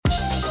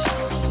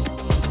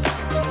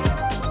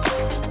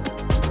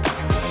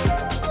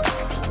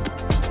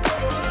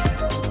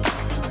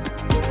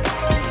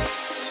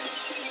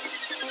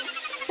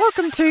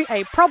to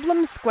A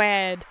Problem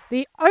Squared,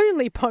 the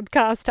only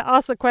podcast to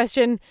ask the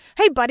question,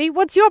 hey buddy,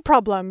 what's your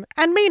problem?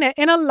 And mean it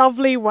in a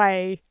lovely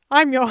way.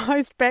 I'm your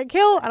host, Beck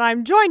Hill, and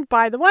I'm joined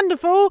by the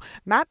wonderful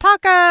Matt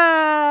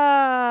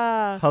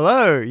Parker.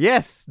 Hello.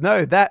 Yes.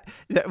 No, that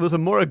was a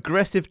more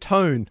aggressive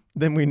tone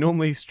than we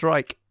normally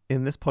strike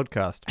in this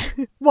podcast.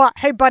 What?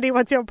 Hey buddy,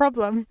 what's your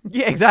problem?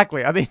 Yeah,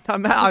 exactly. I mean,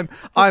 I'm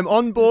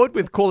on board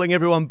with calling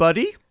everyone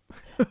buddy,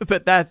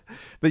 but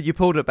you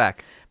pulled it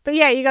back. But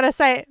yeah, you got to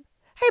say,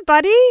 hey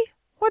buddy,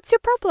 what's your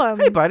problem?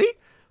 Hey buddy,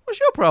 what's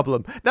your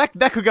problem? That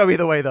could go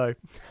either way though.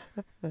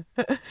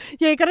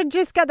 Yeah, you got to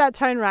just get that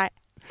tone right.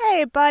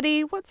 Hey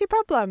buddy, what's your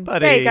problem?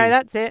 Buddy, there you go,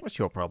 that's it. What's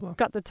your problem?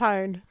 Got the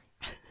tone.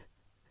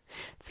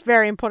 It's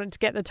very important to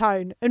get the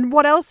tone. And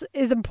what else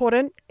is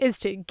important is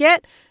to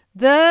get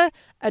the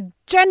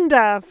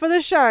agenda for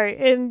the show.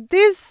 In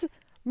this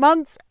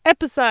month's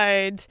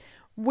episode,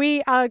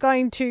 we are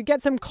going to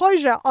get some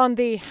closure on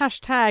the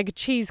hashtag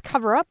cheese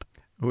cover-up.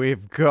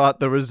 We've got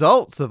the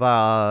results of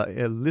our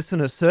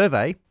listener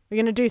survey. We're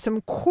going to do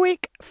some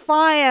quick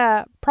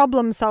fire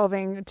problem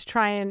solving to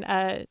try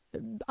and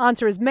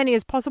answer as many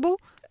as possible.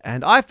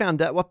 And I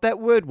found out what that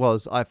word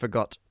was. I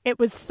forgot. It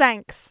was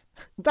thanks.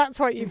 That's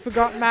what you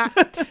forgot, Matt.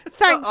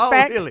 Thanks,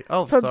 Beck, really?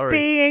 for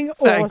being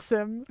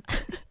awesome.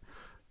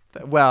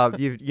 Well,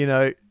 you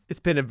know, it's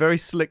been a very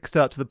slick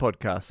start to the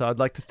podcast, so I'd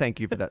like to thank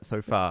you for that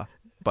so far,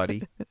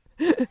 buddy.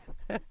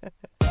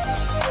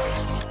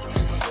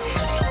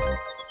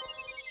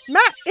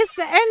 Matt, it's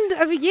the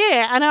end of a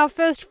year and our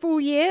first full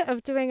year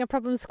of doing A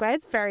Problem Squared.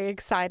 It's very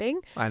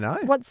exciting. I know.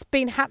 What's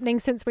been happening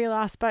since we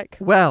last spoke?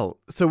 Well,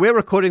 so we're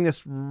recording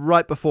this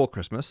right before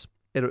Christmas.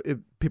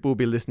 People will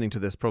be listening to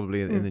this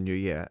probably in the new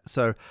year.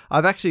 So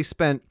I've actually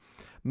spent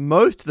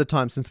most of the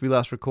time since we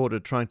last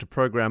recorded trying to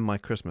program my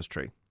Christmas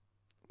tree,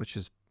 which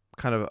has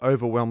kind of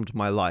overwhelmed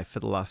my life for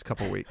the last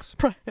couple of weeks.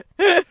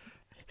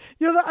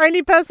 You're the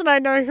only person I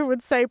know who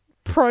would say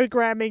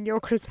programming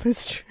your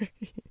Christmas tree.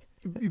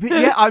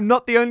 Yeah, I'm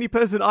not the only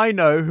person I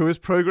know who has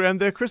programmed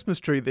their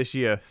Christmas tree this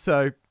year.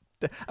 So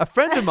a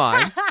friend of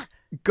mine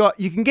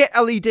you can get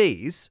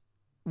LEDs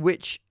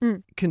which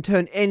can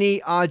turn any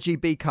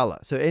RGB color.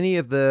 So any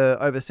of the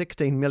over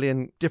 16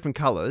 million different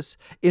colors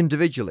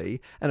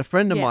individually. And a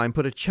friend of mine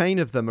put a chain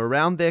of them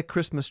around their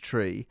Christmas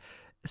tree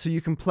so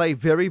you can play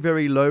very,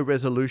 very low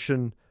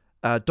resolution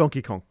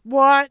Donkey Kong.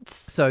 What?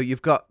 So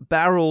you've got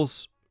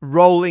barrels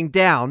rolling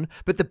down,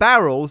 but the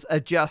barrels are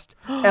just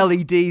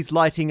LEDs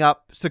lighting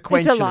up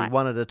sequentially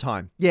one at a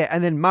time. Yeah,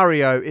 and then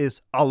Mario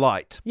is a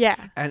light. Yeah.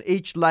 And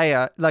each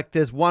layer, like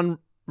there's one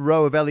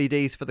row of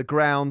LEDs for the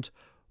ground,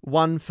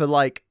 one for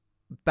like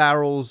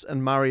barrels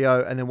and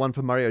Mario, and then one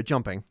for Mario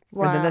jumping.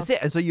 Wow. And then that's it.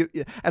 And so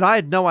and I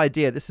had no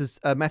idea. This is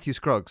Matthew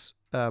Scroggs,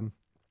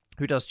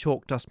 who does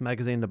Chalk Dust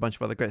Magazine and a bunch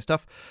of other great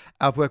stuff.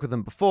 I've worked with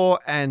them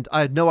before, and I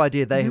had no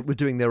idea they were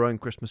doing their own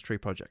Christmas tree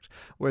project.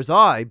 Whereas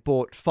I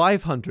bought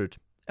 500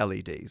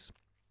 LEDs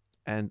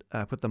and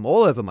put them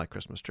all over my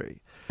Christmas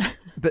tree.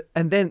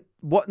 And then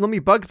what normally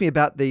bugs me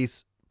about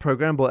these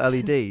programmable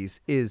LEDs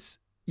is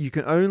you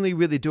can only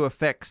really do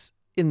effects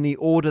in the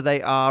order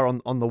they are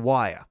on the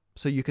wire.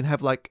 So you can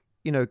have like,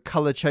 you know,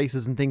 color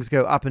chasers and things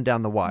go up and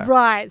down the wire.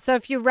 Right. So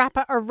if you wrap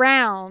it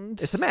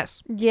around, it's a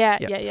mess.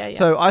 Yeah.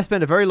 So I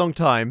spent a very long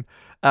time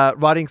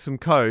writing some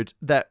code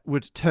that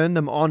would turn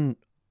them on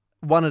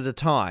one at a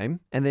time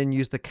and then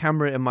use the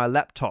camera in my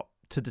laptop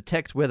to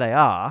detect where they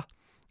are.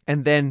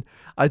 And then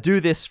I do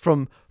this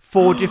from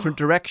 4 different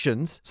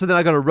directions. So then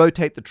I got to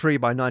rotate the tree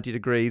by 90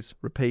 degrees,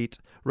 repeat,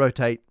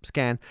 rotate,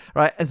 scan,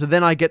 right? And so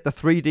then I get the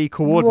 3D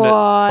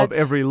coordinates of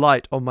every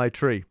light on my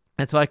tree.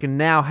 And so I can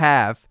now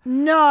have...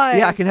 No!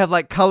 Yeah, I can have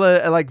like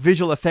color, like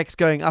visual effects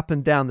going up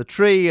and down the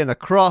tree and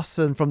across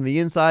and from the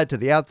inside to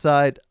the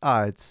outside.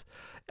 I'm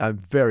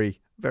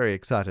very, very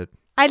excited.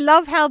 I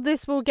love how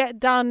this will get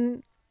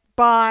done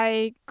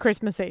by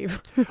Christmas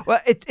Eve. Well,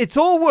 it's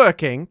all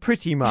working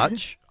pretty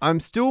much. I'm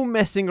still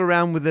messing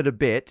around with it a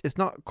bit. It's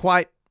not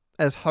quite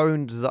as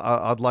honed as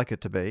I'd like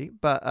it to be.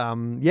 But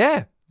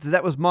yeah,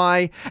 that was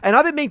and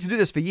I've been meaning to do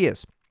this for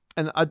years.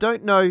 And I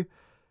don't know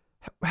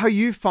how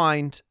you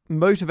find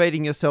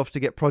motivating yourself to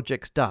get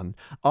projects done.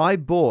 I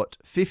bought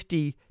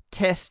 50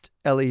 test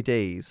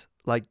LEDs.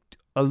 Like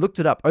I looked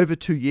it up over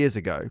 2 years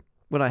ago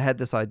when I had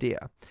this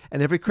idea.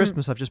 And every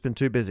Christmas I've just been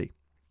too busy.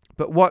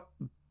 But what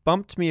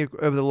bumped me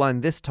over the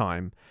line this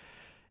time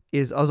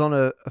is I was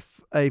on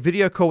a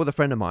video call with a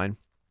friend of mine,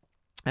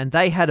 and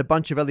they had a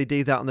bunch of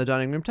LEDs out on the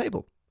dining room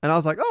table. And I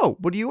was like, oh,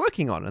 what are you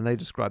working on? And they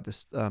described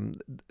this.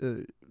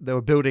 They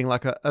were building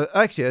like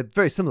actually a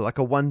very similar, like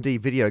a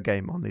 1D video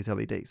game on these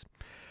LEDs.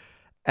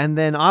 And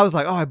then I was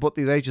like, oh, I bought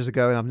these ages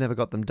ago and I've never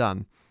got them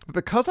done. But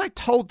because I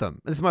told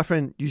them, this is my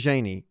friend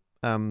Eugenie,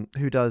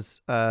 who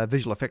does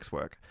visual effects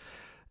work.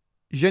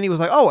 Eugenie was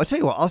like, oh, I tell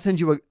you what, I'll send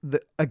you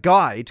a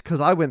guide because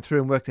I went through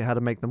and worked out how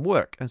to make them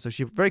work. And so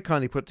she very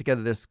kindly put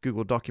together this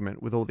Google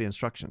document with all the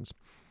instructions.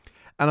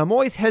 And I'm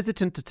always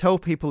hesitant to tell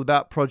people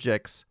about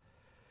projects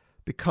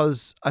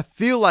because I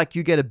feel like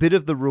you get a bit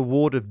of the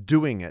reward of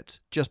doing it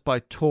just by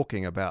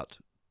talking about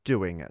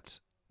doing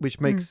it, which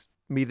makes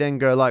me then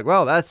go like,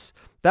 well, that's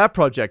that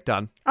project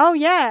done. Oh,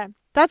 yeah.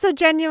 That's a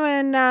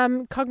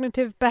genuine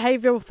cognitive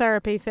behavioral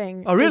therapy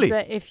thing. Oh, really? Is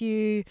that if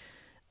you,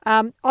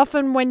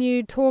 often when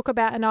you talk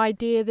about an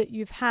idea that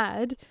you've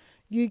had,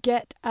 you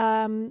get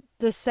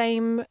the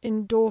same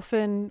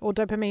endorphin or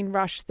dopamine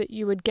rush that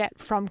you would get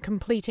from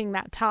completing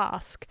that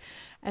task.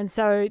 And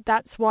so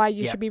that's why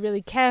you should be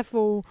really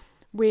careful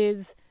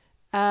with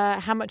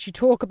how much you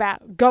talk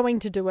about going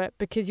to do it,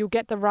 because you'll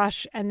get the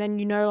rush and then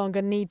you no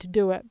longer need to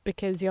do it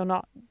because you're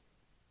not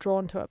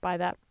drawn to it by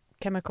that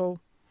chemical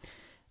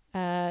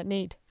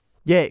need.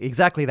 Yeah,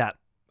 exactly that.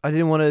 I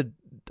didn't want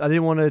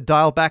to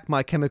dial back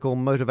my chemical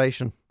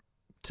motivation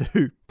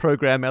to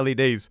program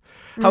LEDs.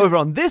 However,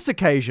 on this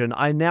occasion,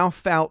 I now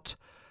felt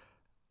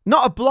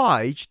not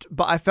obliged,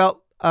 but I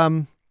felt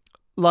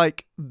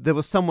like there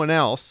was someone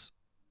else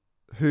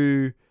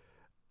who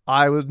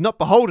I was not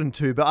beholden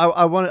to, but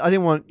I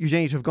didn't want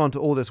Eugenie to have gone to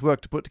all this work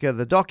to put together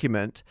the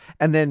document,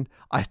 and then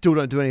I still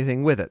don't do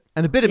anything with it.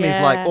 And a bit of me is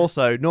like,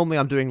 also, normally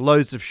I'm doing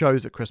loads of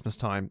shows at Christmas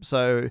time,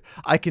 so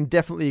I can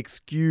definitely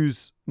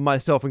excuse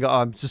myself and go,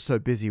 I'm just so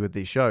busy with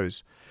these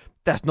shows.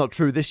 That's not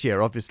true this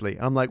year, obviously.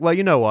 And I'm like, well,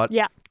 you know what?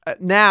 Yeah.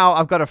 Now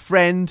I've got a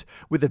friend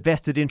with a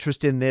vested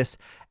interest in this,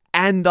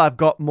 and I've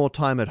got more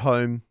time at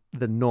home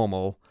than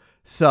normal.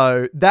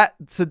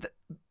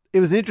 It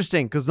was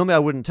interesting because normally I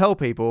wouldn't tell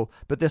people,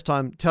 but this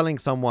time telling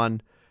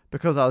someone,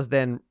 because I was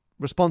then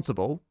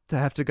responsible to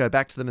have to go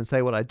back to them and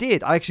say what I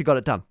did, I actually got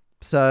it done.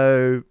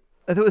 So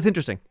I thought it was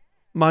interesting.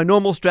 My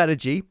normal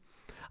strategy,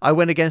 I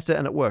went against it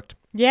and it worked.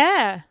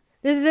 Yeah.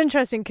 This is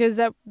interesting because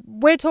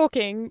we're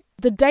talking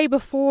the day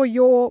before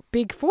your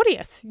big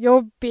 40th,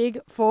 your big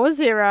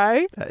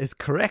 40. That is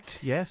correct,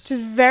 yes. Which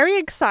is very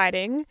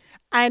exciting.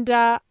 And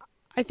I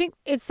think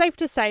it's safe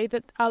to say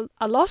that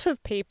a lot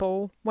of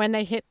people, when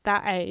they hit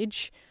that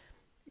age,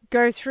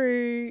 go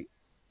through,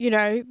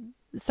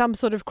 some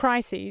sort of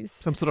crises.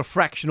 Some sort of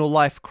fractional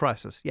life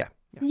crisis, yeah.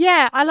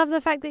 Yeah, I love the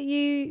fact that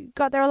you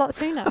got there a lot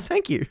sooner.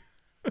 Thank you.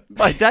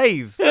 By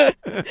days.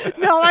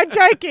 No, I'm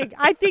joking.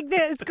 I think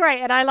that it's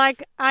great. And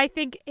I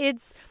think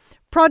it's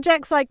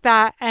projects like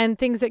that and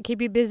things that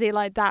keep you busy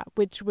like that,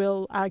 which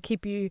will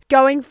keep you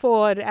going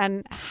forward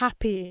and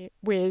happy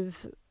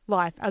with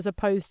life as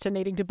opposed to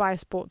needing to buy a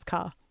sports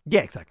car.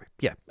 Yeah, exactly.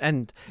 Yeah.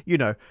 And,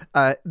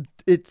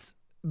 it's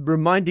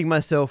reminding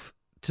myself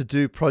to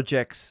do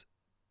projects,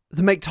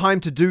 to make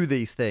time to do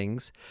these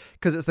things,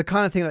 because it's the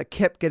kind of thing that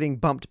kept getting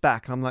bumped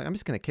back. And I'm like, I'm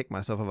just going to kick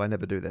myself if I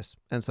never do this.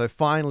 And so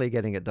finally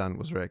getting it done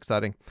was very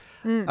exciting.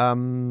 I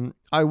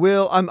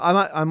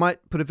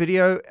might put a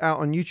video out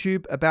on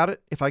YouTube about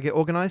it if I get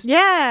organized.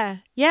 Yeah.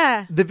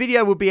 The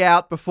video will be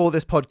out before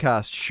this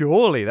podcast.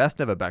 Surely that's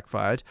never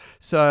backfired.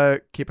 So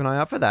keep an eye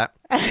out for that.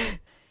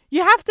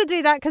 You have to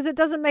do that because it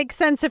doesn't make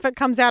sense if it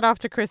comes out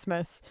after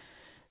Christmas.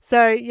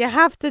 So you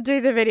have to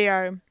do the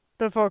video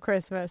before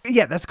Christmas.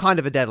 Yeah, that's kind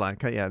of a deadline.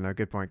 Yeah, no,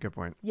 good point.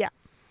 Yeah.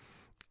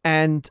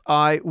 And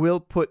I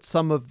will put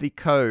some of the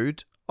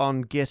code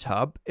on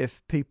GitHub if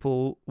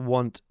people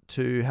want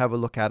to have a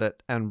look at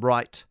it and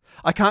write.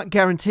 I can't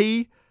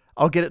guarantee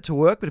I'll get it to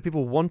work, but if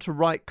people want to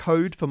write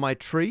code for my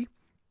tree,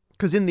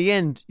 because in the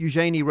end,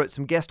 Eugenie wrote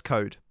some guest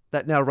code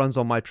that now runs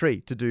on my tree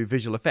to do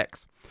visual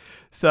effects.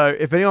 So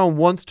if anyone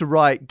wants to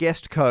write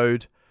guest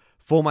code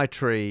for my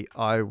tree,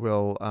 I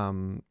will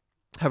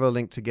have a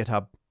link to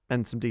GitHub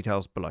and some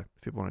details below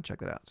if people want to check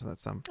that out. So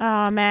that's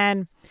Oh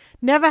man,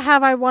 never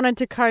have I wanted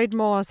to code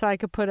more so I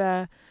could put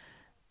a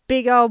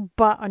big old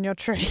butt on your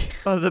tree.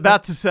 I was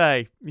about to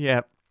say,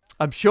 yeah.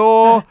 I'm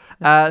sure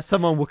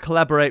someone will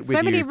collaborate with you.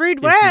 So many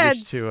rude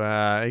words.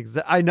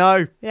 I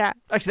know. Yeah.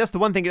 Actually, that's the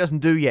one thing it doesn't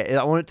do yet.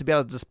 I want it to be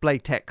able to display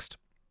text.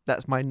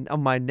 That's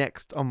on my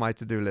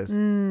to-do list.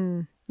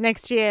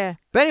 Next year.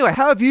 But anyway,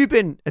 how have you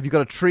been? Have you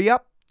got a tree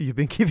up? You've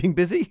been keeping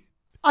busy?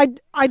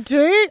 I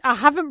do. I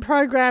haven't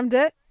programmed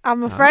it.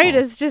 I'm afraid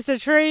it's just a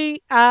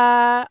tree.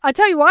 I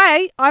tell you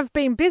why I've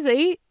been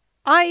busy.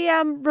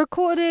 I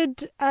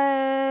recorded.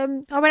 I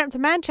went up to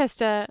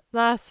Manchester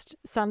last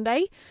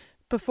Sunday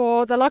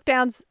before the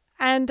lockdowns,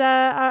 and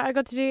I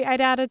got to do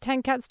 8 out of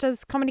 10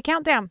 Catsters Comedy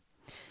Countdown.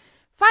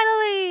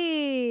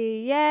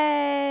 Finally!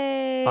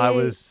 Yay! I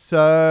was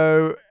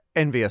so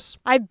envious.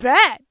 I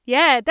bet.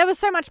 Yeah, there was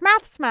so much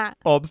maths, Matt.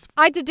 Obs.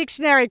 I did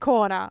Dictionary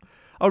Corner.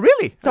 Oh,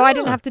 really? So I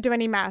didn't have to do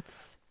any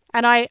maths.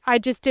 And I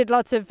just did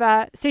lots of...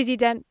 Susie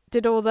Dent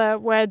did all the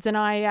words and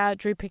I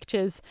drew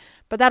pictures.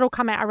 But that'll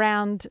come out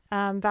around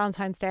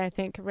Valentine's Day, I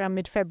think, around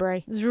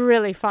mid-February. It was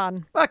really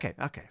fun. Okay.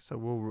 So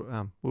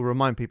we'll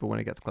remind people when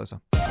it gets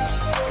closer.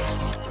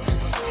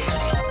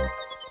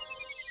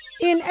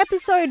 In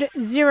episode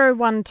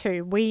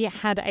 012, we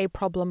had a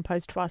problem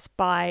posed to us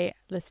by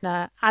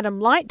listener Adam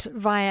Light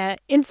via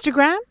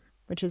Instagram,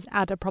 which is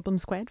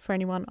 @a_problem_squared for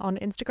anyone on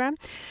Instagram.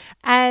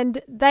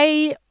 And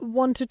they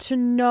wanted to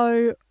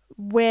know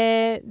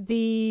where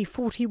the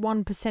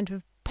 41%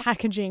 of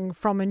packaging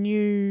from a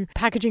new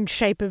packaging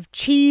shape of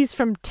cheese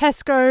from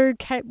Tesco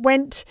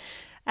went.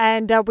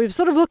 And we were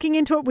sort of looking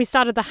into it. We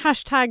started the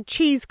hashtag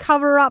cheese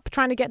cover up,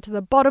 trying to get to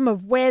the bottom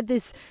of where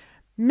this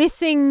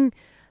missing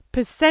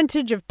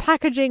percentage of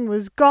packaging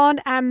was gone.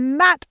 And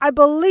Matt, I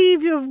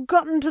believe you've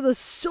gotten to the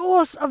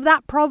source of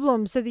that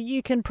problem so that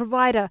you can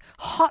provide a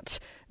hot,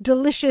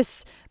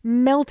 delicious,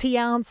 melty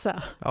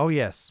answer. Oh,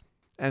 yes.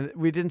 And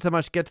we didn't so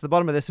much get to the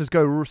bottom of this as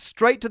go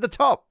straight to the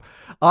top.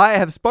 I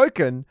have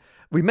spoken.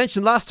 We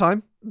mentioned last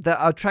time that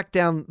I tracked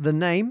down the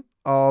name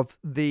of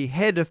the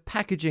head of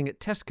packaging at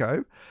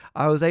Tesco.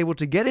 I was able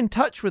to get in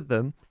touch with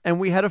them, and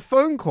we had a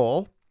phone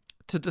call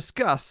to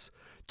discuss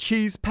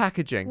cheese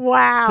packaging.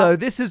 Wow. So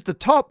this is the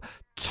top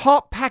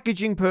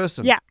packaging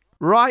person. Yeah.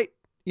 Right?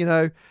 You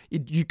know,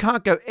 you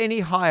can't go any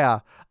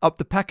higher up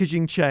the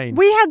packaging chain.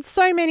 We had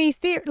so many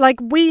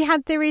we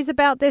had theories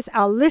about this.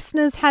 Our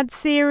listeners had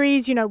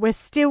theories. You know, we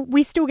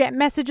still get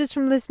messages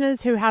from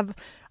listeners who have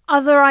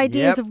other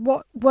ideas of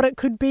what it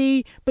could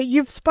be. But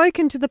you've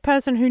spoken to the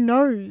person who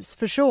knows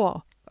for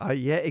sure.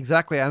 Yeah,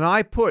 exactly. And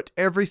I put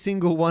every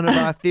single one of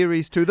our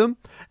theories to them,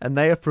 and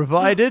they have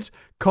provided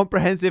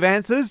comprehensive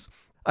answers.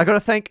 I got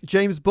to thank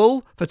James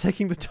Bull for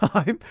taking the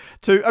time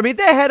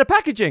they're head of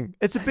packaging.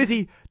 It's a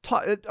busy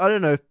time. I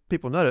don't know if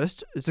people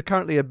noticed. It's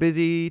currently a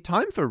busy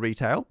time for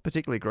retail,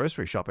 particularly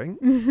grocery shopping.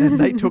 And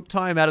they took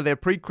time out of their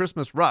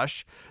pre-Christmas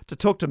rush to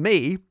talk to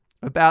me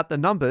about the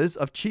numbers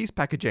of cheese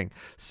packaging.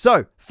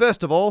 So,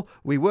 first of all,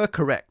 we were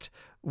correct.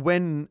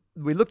 When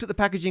we looked at the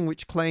packaging,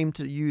 which claimed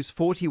to use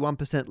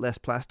 41% less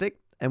plastic,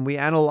 and we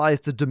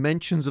analysed the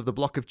dimensions of the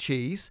block of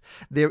cheese,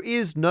 there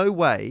is no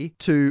way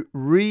to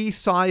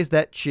resize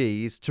that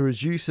cheese to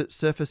reduce its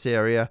surface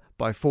area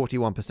by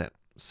 41%.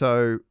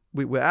 So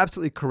we were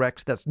absolutely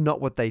correct. That's not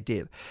what they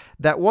did.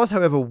 That was,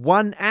 however,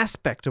 one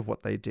aspect of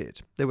what they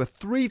did. There were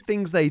three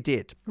things they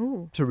did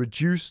to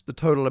reduce the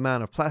total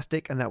amount of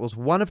plastic, and that was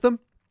one of them.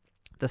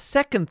 The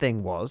second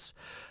thing was,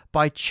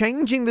 by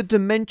changing the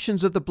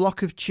dimensions of the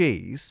block of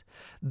cheese,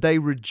 they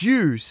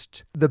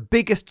reduced the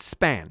biggest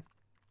span.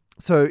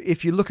 So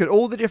if you look at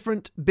all the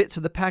different bits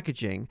of the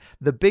packaging,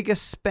 the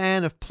biggest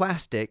span of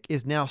plastic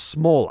is now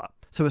smaller.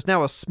 So it's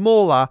now a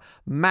smaller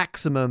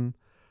maximum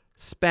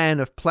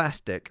span of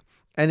plastic.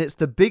 And it's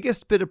the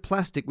biggest bit of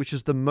plastic which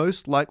is the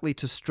most likely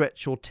to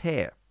stretch or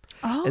tear.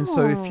 Oh. And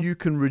so if you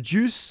can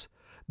reduce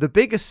the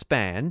biggest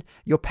span,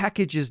 your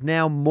package is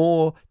now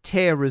more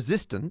tear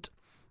resistant.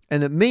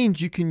 And it means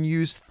you can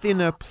use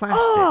thinner plastic.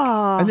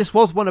 Oh. And this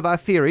was one of our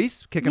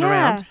theories kicking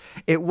around.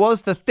 It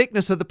was the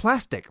thickness of the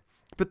plastic.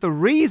 But the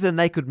reason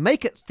they could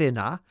make it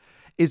thinner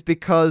is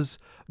because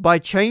by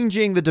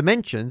changing the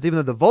dimensions, even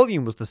though the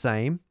volume was the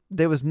same,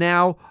 there was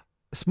now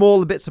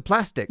smaller bits of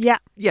plastic. Yeah.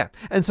 Yeah.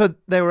 And so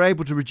they were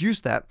able to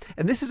reduce that.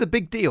 And this is a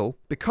big deal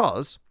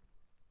because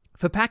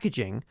for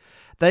packaging,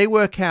 they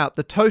work out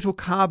the total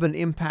carbon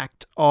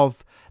impact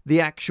of the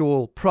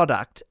actual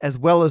product as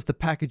well as the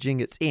packaging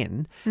it's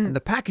in. And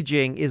the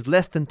packaging is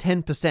less than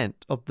 10%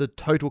 of the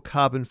total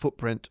carbon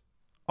footprint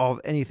of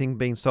anything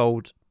being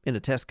sold in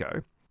a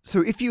Tesco.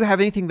 So if you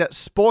have anything that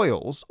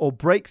spoils or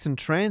breaks in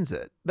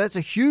transit, that's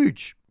a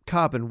huge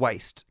carbon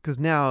waste because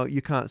now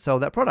you can't sell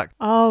that product.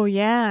 Oh,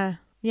 yeah.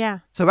 Yeah.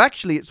 So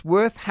actually it's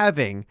worth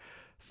having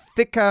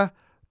thicker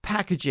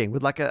packaging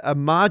with like a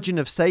margin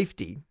of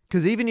safety,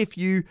 because even if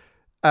you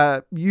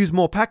use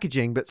more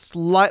packaging but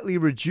slightly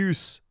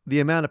reduce the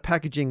amount of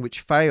packaging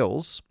which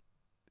fails,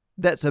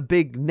 that's a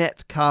big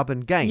net carbon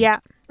gain. Yeah.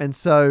 And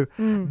so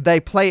they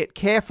play it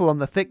careful on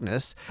the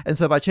thickness. And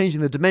so by changing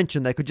the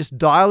dimension, they could just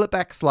dial it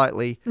back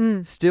slightly,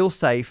 still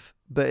safe,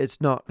 but it's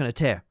not going to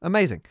tear.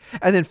 Amazing.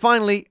 And then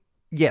finally,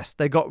 yes,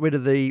 they got rid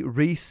of the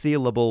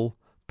resealable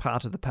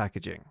part of the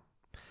packaging.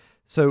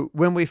 So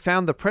when we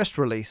found the press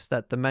release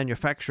that the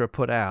manufacturer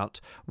put out,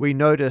 we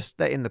noticed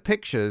that in the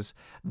pictures,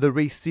 the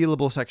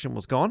resealable section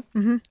was gone.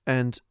 Mm-hmm.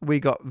 And we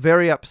got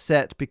very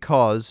upset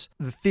because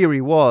the theory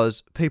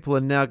was people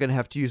are now going to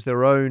have to use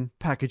their own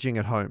packaging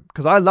at home.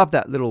 Because I love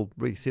that little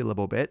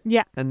resealable bit.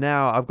 Yeah. And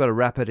now I've got to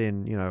wrap it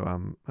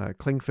in,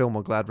 cling film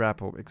or Glad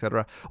wrap or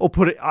etc. Or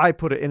I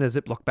put it in a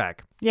Ziploc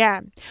bag.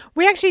 Yeah.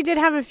 We actually did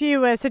have a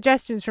few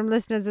suggestions from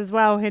listeners as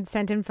well who'd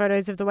sent in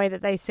photos of the way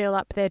that they seal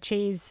up their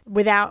cheese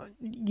without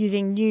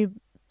using new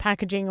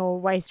packaging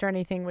or waste or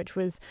anything, which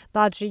was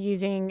largely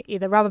using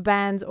either rubber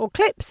bands or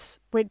clips,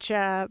 which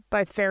are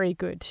both very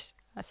good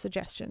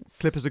suggestions.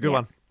 Clip is a good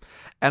one.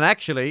 And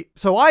actually,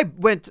 so I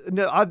went,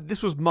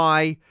 this was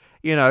my,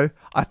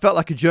 I felt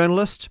like a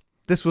journalist.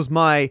 This was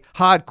my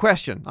hard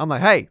question. I'm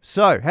like, hey,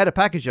 so head of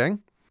packaging,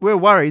 we're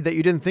worried that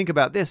you didn't think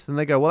about this. And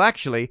they go, well,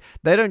 actually,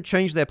 they don't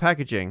change their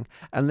packaging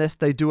unless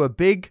they do a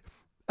big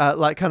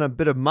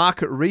bit of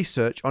market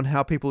research on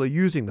how people are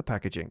using the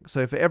packaging.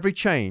 So for every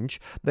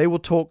change, they will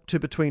talk to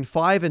between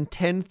 5,000 and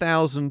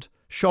 10,000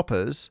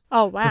 shoppers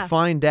to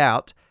find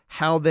out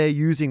how they're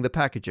using the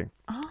packaging.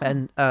 Oh.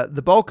 And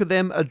the bulk of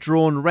them are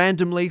drawn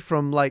randomly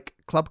from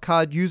club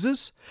card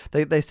users.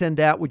 They send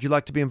out, would you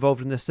like to be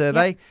involved in this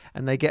survey? Yep.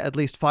 And they get at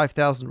least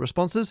 5,000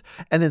 responses.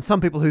 And then some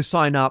people who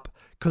sign up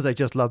because they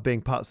just love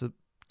being parts of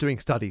doing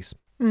studies.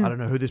 I don't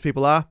know who these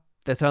people are.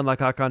 They sound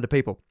like our kind of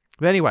people.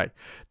 But anyway,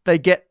 they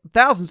get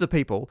thousands of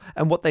people,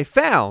 and what they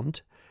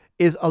found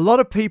is a lot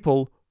of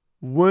people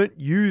weren't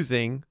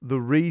using the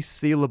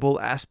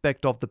resealable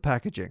aspect of the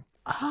packaging.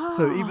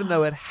 So even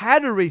though it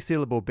had a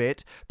resealable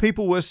bit,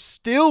 people were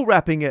still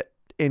wrapping it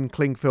in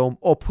cling film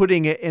or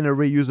putting it in a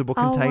reusable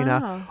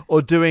container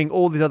or doing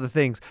all these other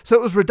things. So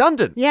it was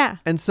redundant. Yeah.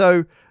 And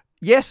so,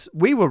 yes,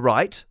 we were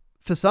right.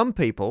 For some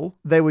people,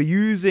 they were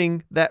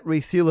using that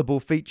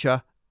resealable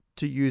feature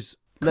to use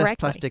less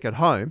plastic at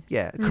home.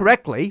 Yeah,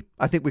 correctly.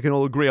 I think we can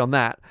all agree on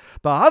that.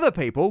 But other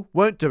people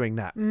weren't doing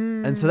that.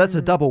 And so that's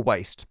a double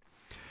waste.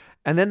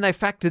 And then they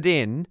factored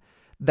in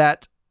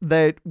that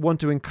they want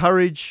to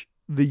encourage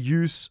the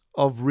use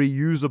of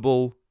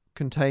reusable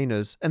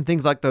containers and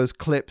things like those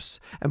clips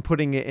and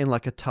putting it in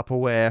like a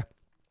Tupperware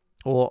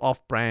or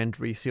off-brand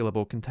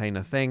resealable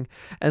container thing.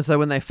 And so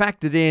when they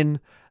factored in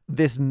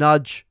this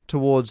nudge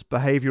towards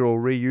behavioral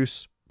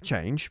reuse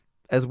change,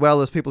 as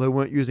well as people who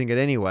weren't using it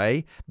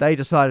anyway, they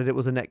decided it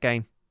was a net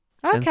gain.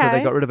 Okay. And so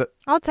they got rid of it.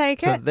 I'll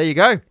take it. There you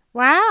go.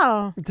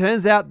 Wow. It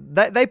turns out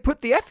that they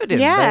put the effort in.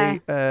 Yeah.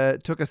 They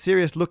took a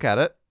serious look at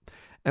it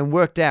and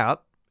worked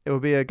out it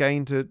would be a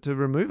gain to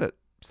remove it.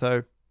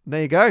 So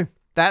there you go.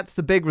 That's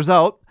the big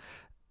result.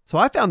 So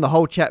I found the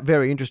whole chat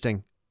very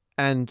interesting.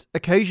 And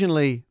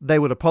occasionally they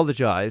would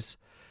apologize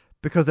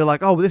because they're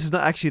like, oh, well, this is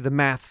not actually the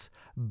maths,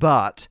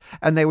 but...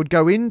 And they would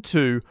go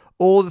into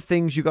all the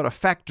things you got to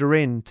factor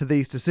in to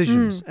these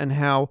decisions and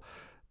how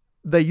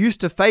they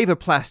used to favor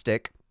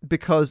plastic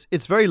because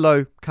it's very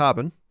low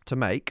carbon to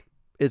make.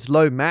 It's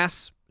low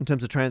mass in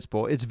terms of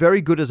transport. It's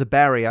very good as a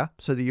barrier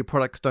so that your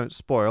products don't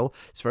spoil.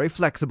 It's very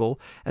flexible.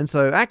 And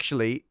so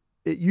actually,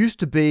 it used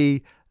to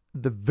be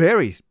the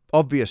very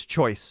obvious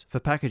choice for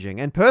packaging.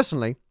 And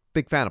personally,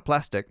 big fan of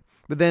plastic.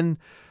 But then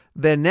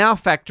they're now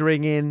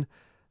factoring in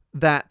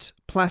that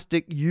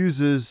plastic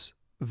uses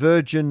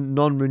virgin,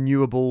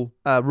 non-renewable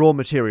raw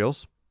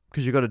materials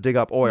because you've got to dig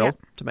up oil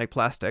to make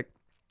plastic.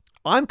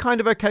 I'm kind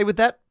of okay with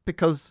that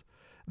because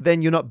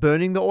then you're not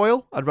burning the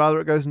oil. I'd rather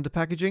it goes into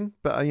packaging,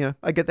 but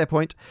I get their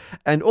point.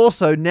 And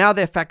also now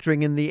they're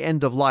factoring in the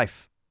end of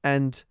life.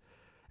 And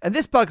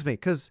this bugs me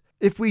because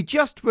if we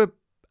just were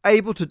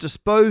able to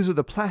dispose of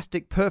the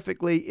plastic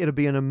perfectly, it'll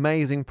be an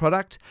amazing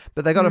product,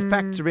 but they got to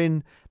factor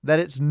in that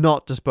it's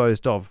not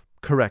disposed of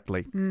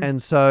correctly.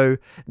 And so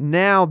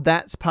now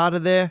that's part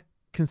of their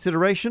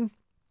consideration.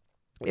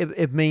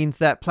 It means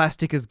that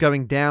plastic is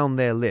going down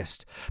their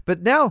list.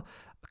 But now,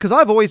 because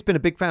I've always been a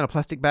big fan of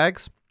plastic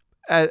bags,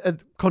 a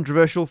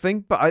controversial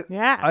thing, but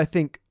I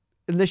think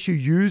unless you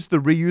use the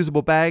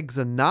reusable bags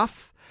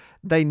enough,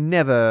 they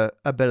never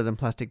are better than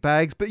plastic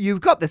bags. But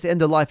you've got this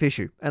end of life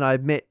issue, and I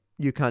admit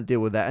you can't deal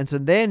with that. And so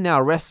they're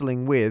now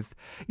wrestling with,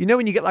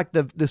 when you get like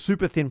the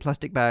super thin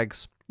plastic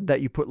bags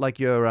that you put like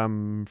your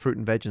fruit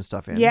and veg and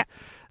stuff in,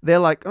 they're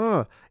like,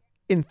 oh,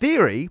 in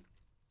theory,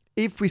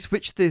 if we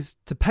switch this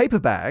to paper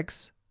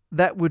bags,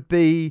 that would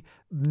be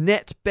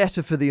net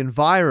better for the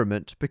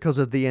environment because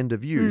of the end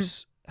of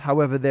use.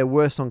 However, they're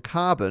worse on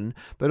carbon,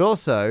 but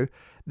also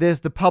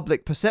there's the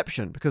public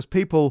perception because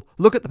people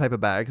look at the paper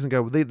bags and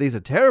go, well, these are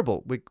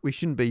terrible. We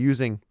shouldn't be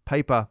using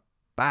paper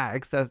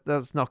bags.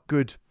 That's not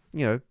good,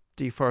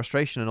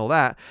 deforestation and all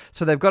that.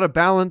 So they've got to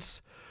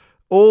balance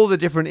all the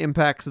different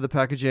impacts of the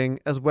packaging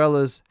as well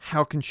as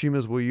how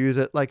consumers will use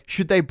it. Like,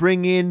 should they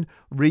bring in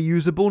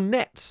reusable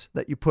nets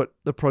that you put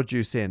the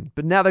produce in?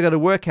 But now they've got to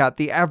work out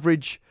the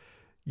average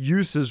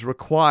uses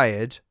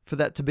required for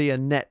that to be a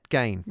net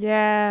gain.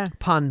 Yeah.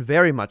 Pun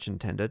very much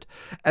intended.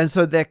 And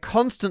so they're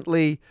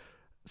constantly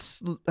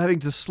having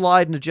to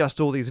slide and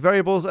adjust all these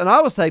variables. And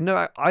I was saying,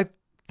 no, I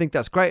think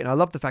that's great. And I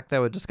love the fact they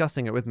were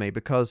discussing it with me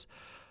because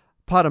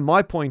part of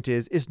my point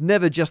is it's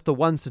never just the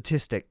one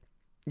statistic.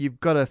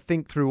 You've got to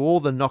think through all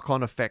the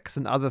knock-on effects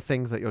and other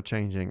things that you're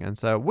changing. And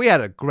so we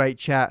had a great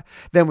chat.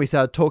 Then we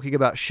started talking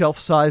about shelf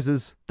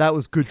sizes. That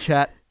was good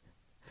chat.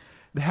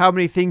 How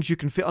many things you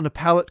can fit on a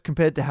pallet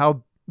compared to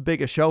how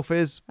big a shelf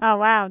is. Oh,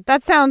 wow.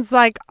 That sounds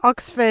like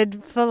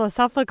Oxford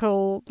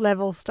philosophical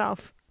level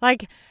stuff.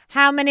 Like,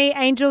 how many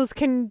angels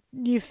can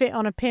you fit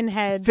on a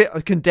pinhead?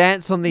 Can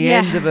dance on the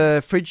end of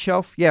a fridge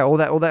shelf. Yeah, all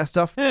that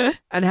stuff.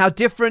 And how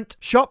different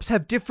shops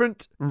have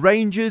different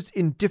ranges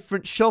in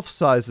different shelf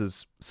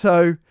sizes.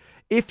 So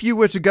if you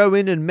were to go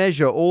in and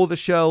measure all the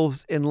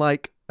shelves in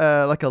like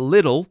a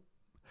Lidl,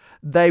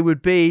 they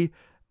would be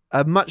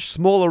a much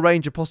smaller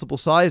range of possible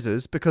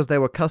sizes because they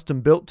were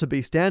custom built to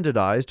be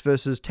standardized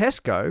versus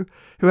Tesco,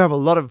 who have a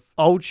lot of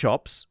old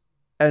shops.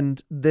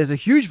 And there's a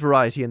huge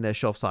variety in their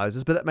shelf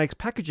sizes, but that makes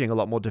packaging a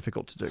lot more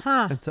difficult to do.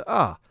 And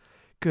so,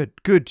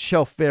 good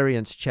shelf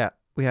variance chat.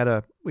 We had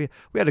a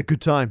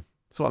good time.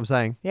 That's what I'm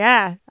saying.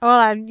 Yeah.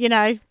 Well,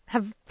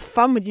 have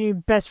fun with your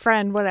best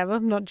friend, whatever.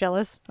 I'm not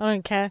jealous. I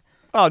don't care.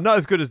 Oh, not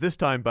as good as this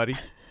time, buddy.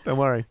 Don't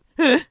worry.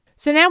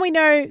 So now we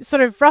know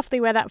sort of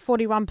roughly where that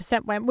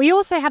 41% went. We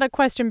also had a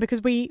question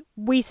because we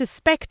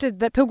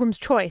suspected that Pilgrim's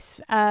Choice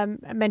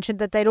mentioned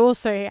that they'd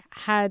also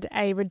had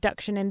a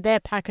reduction in their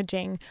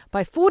packaging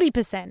by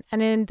 40%.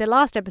 And in the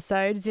last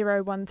episode,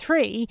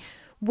 013,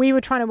 we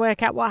were trying to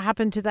work out what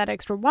happened to that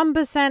extra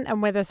 1%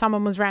 and whether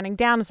someone was rounding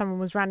down and someone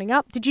was rounding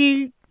up.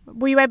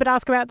 Were you able to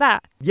ask about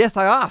that? Yes,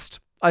 I asked.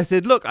 I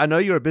said, look, I know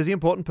you're a busy,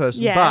 important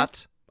person,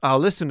 but our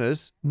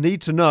listeners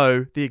need to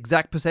know the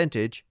exact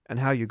percentage and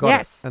how you got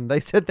Yes. it. And they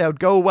said they would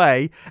go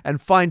away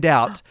and find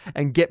out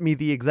and get me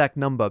the exact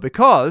number,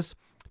 because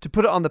to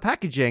put it on the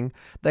packaging,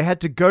 they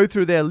had to go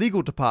through their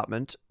legal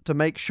department to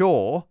make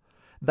sure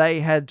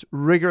they had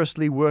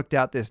rigorously worked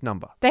out this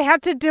number. They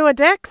had to do a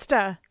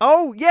Dexter.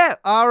 Oh, yeah,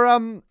 our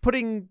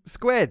pudding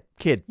squared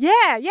kid,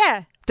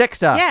 Yeah.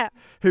 Dexter, Yeah.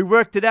 who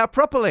worked it out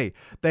properly.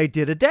 They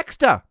did a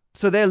Dexter.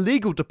 So their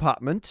legal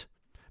department,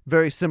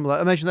 very similar.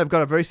 Imagine they've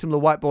got a very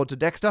similar whiteboard to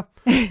Dexter.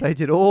 They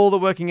did all the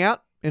working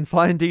out in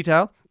fine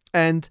detail,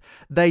 and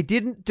they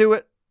didn't do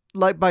it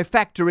like by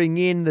factoring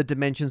in the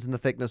dimensions and the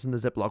thickness and the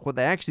Ziploc. What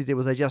they actually did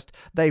was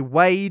they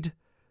weighed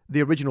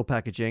the original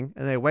packaging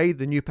and they weighed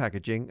the new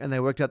packaging, and they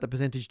worked out the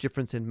percentage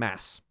difference in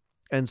mass.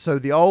 And so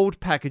the old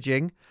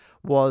packaging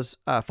was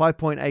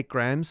 5.8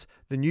 grams.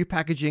 The new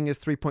packaging is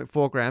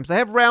 3.4 grams. They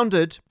have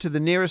rounded to the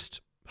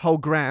nearest whole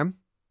gram,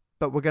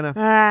 but we're going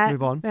to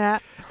move on. Yeah.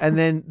 And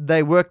then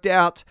they worked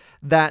out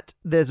that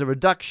there's a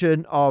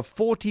reduction of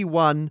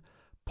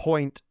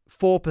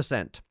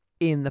 41.4%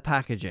 in the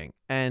packaging.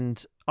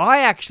 And I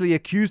actually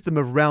accused them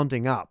of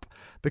rounding up,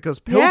 because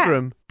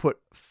Pilgrim put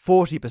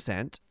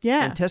 40%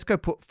 Yeah. and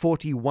Tesco put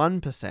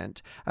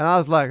 41%. And I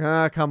was like,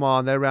 come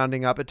on, they're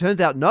rounding up. It turns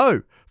out,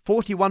 no,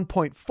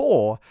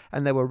 41.4,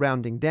 and they were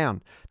rounding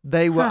down.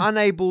 They were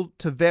unable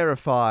to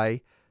verify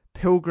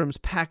Pilgrim's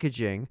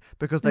packaging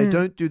because they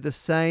don't do the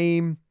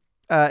same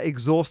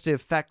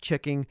exhaustive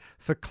fact-checking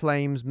for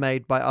claims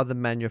made by other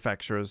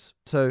manufacturers.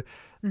 So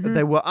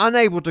they were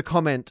unable to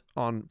comment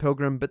on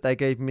Pilgrim, but they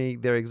gave me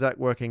their exact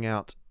working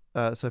out.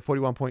 So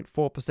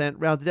 41.4%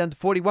 rounded down to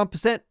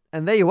 41%,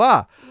 and there you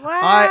are.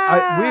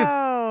 Wow.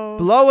 We've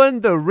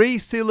blown the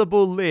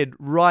resealable lid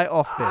right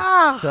off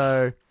this.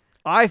 So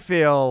I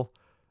feel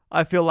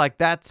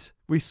like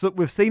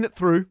we've seen it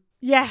through.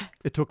 Yeah.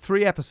 It took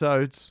 3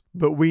 episodes,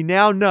 but we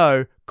now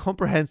know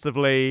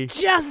comprehensively,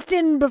 Just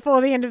in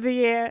before the end of the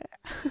year.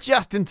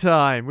 just in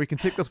time. We can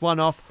tick this one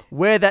off,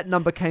 where that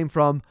number came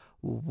from,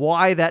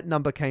 why that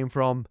number came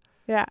from,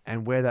 Yeah.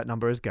 and where that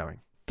number is going.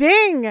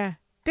 Ding!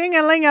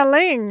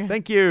 Ding-a-ling-a-ling.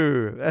 Thank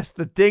you. That's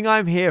the ding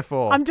I'm here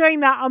for. I'm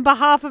doing that on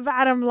behalf of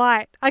Adam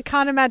Light. I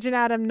can't imagine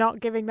Adam not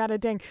giving that a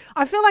ding.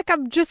 I feel like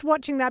I'm just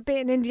watching that bit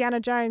in Indiana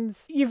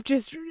Jones. You've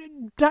just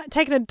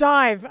taken a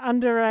dive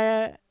under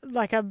a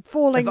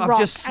falling rock. I've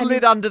just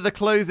slid under the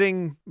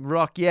closing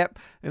rock, yep,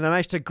 and I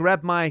managed to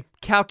grab my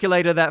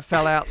calculator that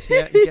fell out.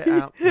 Yeah, and get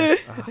out. Yes.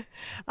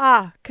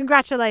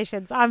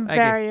 Congratulations. I'm Thank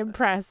you. very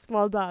impressed.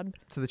 Well done.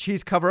 So the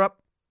cheese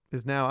cover-up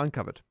is now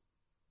uncovered.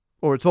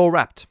 Or it's all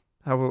wrapped.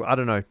 However, I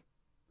don't know.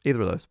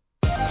 Either of those.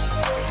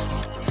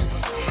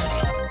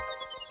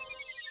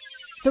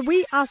 So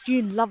we asked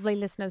you lovely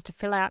listeners to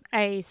fill out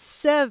a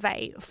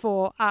survey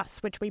for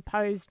us, which we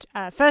posed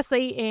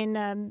firstly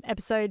in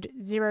episode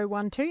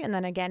 012 and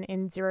then again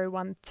in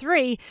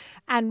 013.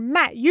 And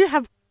Matt, you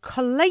have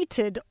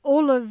collated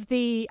all of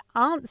the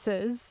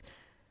answers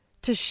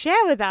to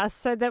share with us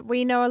so that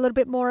we know a little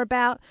bit more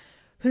about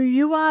who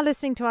you are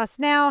listening to us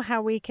now,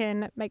 how we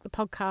can make the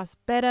podcast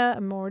better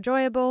and more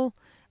enjoyable,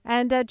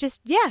 and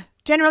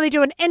generally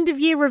do an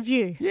end-of-year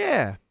review.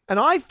 Yeah. And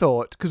I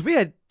thought, because we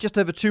had just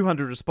over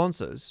 200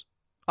 responses,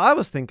 I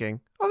was thinking,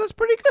 oh, that's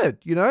pretty good.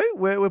 You know,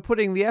 we're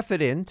putting the effort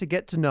in to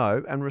get to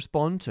know and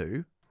respond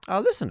to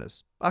our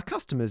listeners, our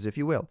customers, if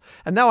you will.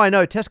 And now I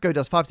know Tesco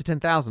does 5,000 to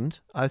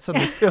 10,000. I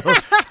suddenly feel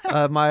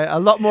a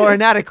lot more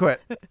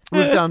inadequate.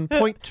 We've done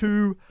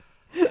 0.2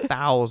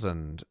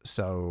 thousand.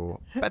 So,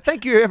 but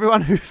thank you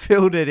everyone who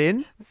filled it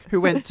in, who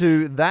went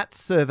to that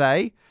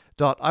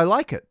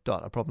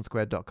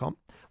survey.ilikeit.aproblemsquared.com.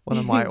 One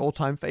of my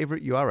all-time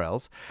favorite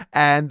URLs.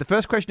 And the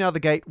first question out of the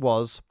gate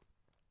was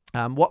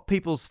what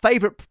people's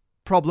favorite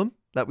problem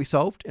that we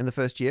solved in the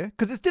first year.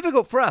 Because it's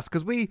difficult for us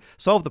because we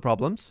solve the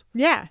problems.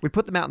 Yeah. We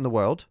put them out in the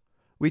world.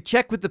 We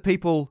check with the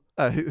people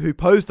who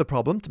posed the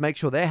problem to make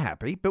sure they're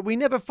happy. But we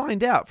never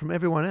find out from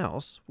everyone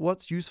else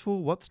what's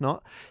useful, what's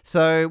not.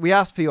 So we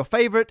asked for your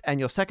favorite and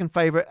your second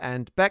favorite.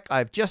 And Beck,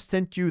 I've just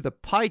sent you the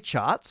pie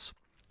charts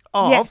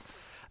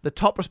of the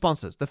top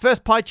responses. The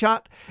first pie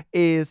chart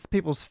is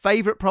people's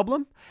favorite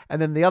problem, and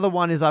then the other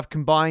one is I've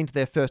combined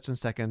their first and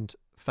second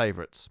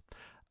favorites.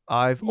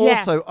 I've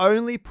also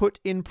only put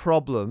in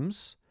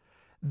problems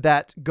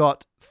that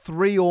got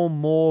 3 or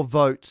more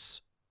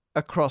votes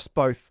across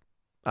both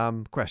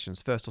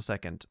questions, first or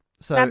second.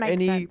 So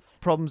any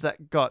problems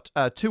that got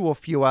 2 or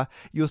fewer,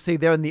 you'll see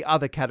they're in the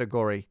other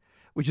category,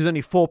 which is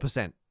only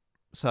 4%.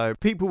 So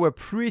people were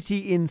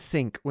pretty in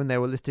sync when they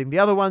were listing the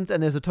other ones,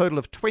 and there's a total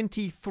of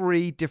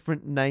 23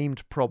 different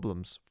named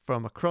problems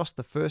from across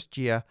the first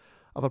year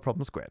of A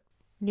Problem Squared.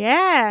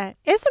 Yeah,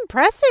 it's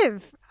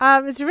impressive.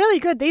 It's really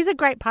good. These are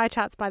great pie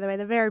charts, by the way.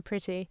 They're very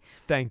pretty.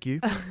 Thank you.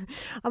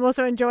 I'm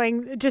also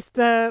enjoying just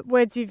the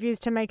words you've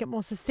used to make it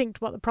more succinct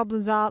what the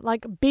problems are,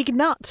 like big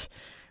nut,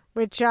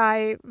 which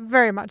I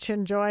very much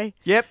enjoy.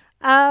 Yep.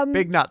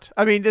 Big nut.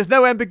 I mean, there's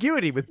no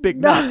ambiguity with big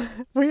nut.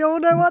 We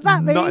all know what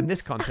that means. Not in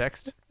this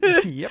context.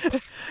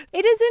 Yep.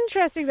 It is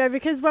interesting, though,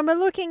 because when we're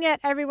looking at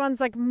everyone's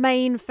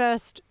main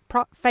first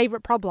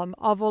favorite problem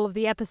of all of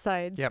the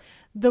episodes. Yep.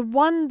 The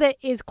one that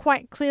is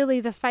quite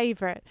clearly the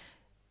favorite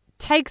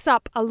takes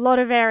up a lot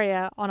of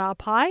area on our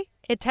pie.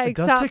 It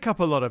does take up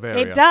a lot of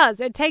area. It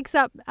does. It takes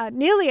up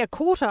nearly a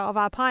quarter of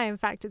our pie. In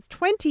fact, it's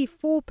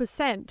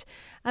 24%. And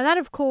that,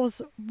 of course,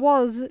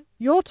 was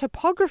your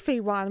topography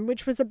one,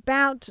 which was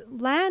about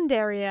land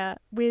area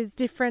with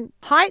different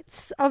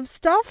heights of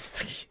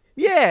stuff.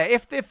 Yeah,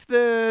 if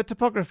the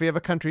topography of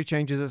a country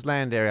changes its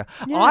land area.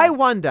 Yeah. I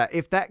wonder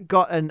if that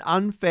got an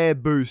unfair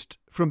boost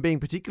from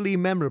being particularly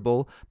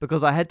memorable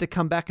because I had to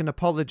come back and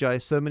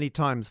apologize so many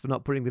times for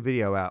not putting the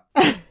video out.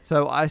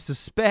 So I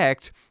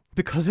suspect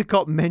because it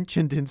got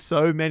mentioned in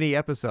so many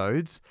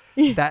episodes,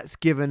 that's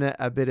given it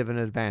a bit of an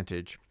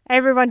advantage.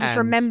 Everyone just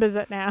remembers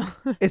it now.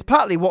 It's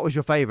partly what was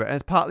your favorite, and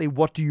it's partly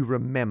what do you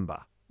remember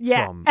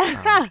from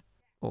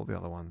all the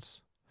other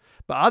ones.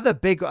 But other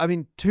big,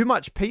 Too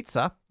Much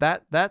Pizza,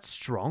 that's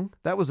strong.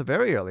 That was a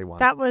very early one.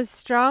 That was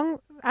strong.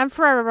 And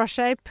Ferrero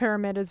Rocher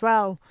Pyramid as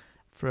well.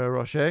 Ferrero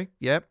Rocher,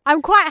 yep.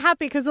 I'm quite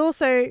happy because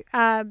also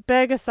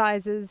burger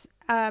sizes,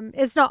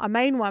 it's not a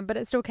main one, but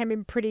it still came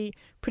in pretty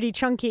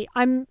chunky.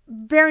 I'm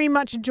very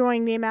much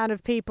enjoying the amount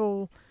of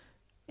people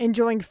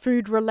enjoying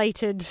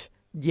food-related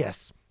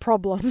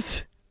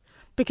problems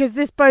because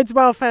this bodes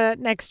well for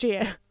next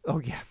year. Oh,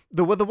 yeah.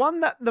 The one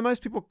that the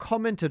most people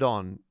commented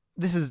on,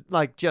 this is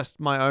like just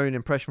my own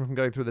impression from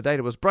going through the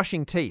data, was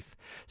brushing teeth.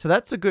 So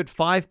that's a good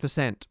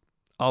 5%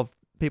 of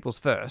people's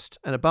first,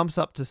 and it bumps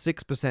up to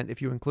 6%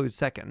 if you include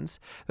seconds.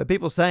 But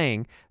people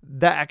saying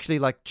that actually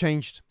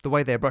changed the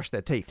way they brush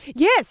their teeth.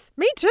 Yes,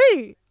 me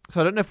too.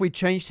 So I don't know if we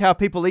changed how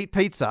people eat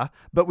pizza,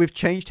 but we've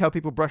changed how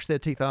people brush their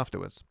teeth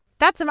afterwards.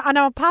 And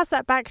I'll pass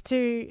that back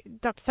to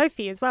Dr.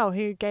 Sophie as well,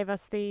 who gave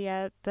us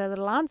the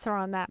little answer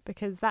on that,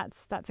 because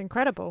that's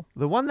incredible.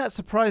 The one that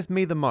surprised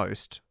me the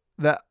most,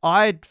 that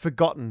I'd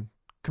forgotten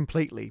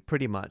completely,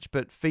 pretty much,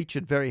 but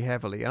featured very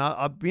heavily, and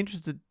I'd be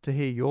interested to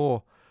hear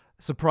your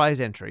surprise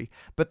entry,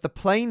 but the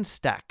plane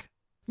stack.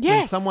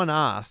 Yes. When someone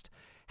asked,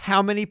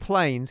 how many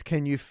planes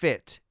can you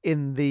fit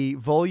in the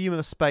volume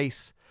of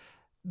space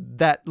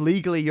that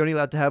legally you're only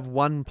allowed to have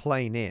one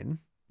plane in,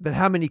 but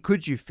how many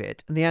could you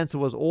fit? And the answer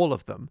was all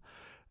of them.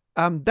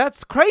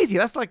 That's crazy.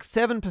 That's like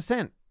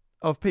 7%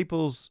 of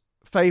people's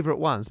favorite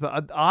ones,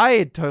 but I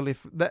had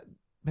that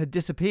had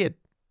disappeared.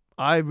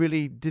 I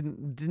really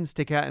didn't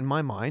stick out in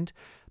my mind,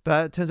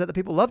 but it turns out that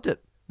people loved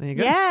it. There you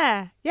go.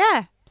 Yeah.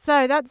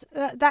 So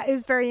that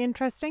is very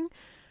interesting.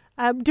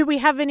 Do we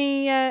have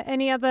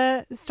any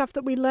other stuff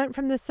that we learnt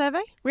from this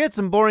survey? We had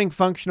some boring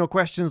functional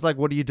questions like,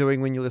 what are you doing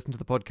when you listen to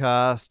the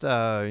podcast?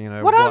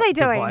 What are they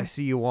doing? Device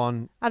are you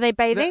on? Are they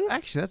bathing?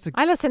 I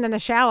listen in the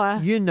shower.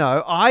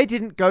 I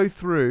didn't go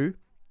through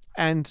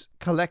and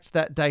collect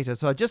that data.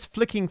 So just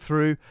flicking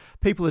through,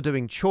 people are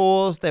doing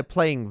chores, they're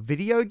playing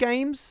video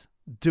games,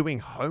 doing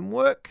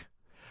homework.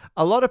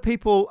 A lot of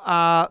people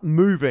are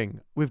moving.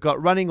 We've got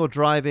running or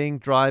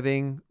driving,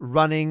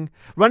 running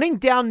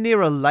down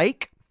near a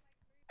lake.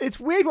 It's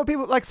weird what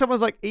people,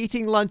 someone's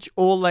eating lunch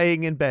or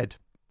laying in bed.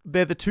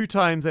 They're the two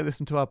times they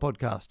listen to our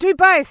podcast. Do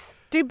both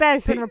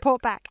and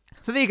report back.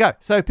 So there you go.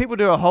 So people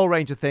do a whole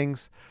range of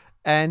things,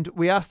 and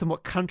we asked them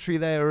what country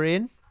they are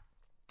in.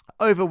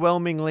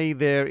 Overwhelmingly,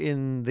 they're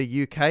in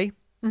the UK.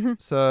 Mm-hmm.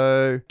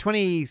 So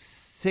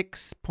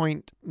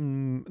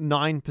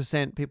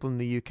 26.9% people in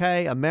the UK.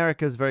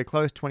 America's very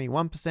close,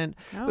 21%.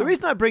 Oh. The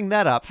reason I bring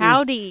that up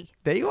Howdy. is...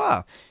 There you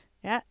are.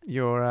 Yeah.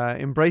 You're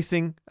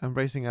embracing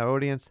our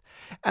audience.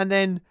 And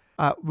then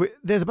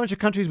there's a bunch of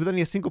countries with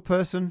only a single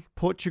person.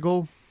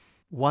 Portugal,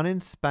 1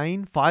 in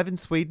Spain, 5 in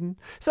Sweden.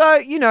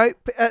 So,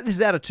 this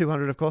is out of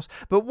 200, of course.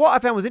 But what I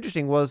found was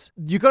interesting was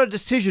you got a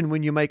decision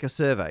when you make a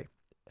survey.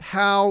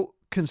 How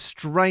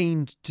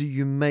constrained do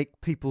you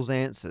make people's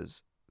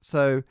answers?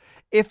 So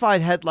if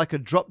I'd had a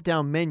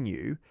drop-down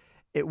menu,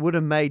 it would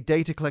have made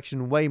data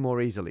collection way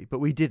more easily, but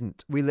we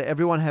didn't. We let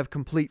everyone have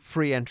complete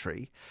free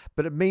entry,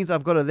 but it means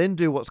I've got to then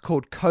do what's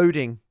called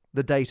coding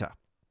the data,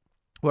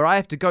 where I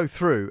have to go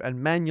through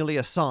and manually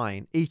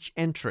assign each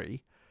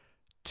entry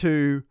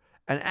to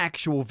an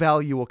actual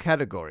value or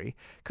category.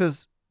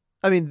 Because,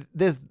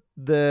 there's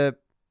the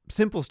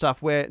simple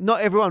stuff where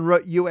not everyone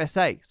wrote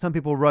USA. Some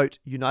people wrote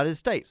United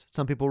States.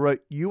 Some people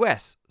wrote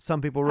US.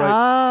 Some people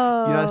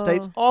wrote United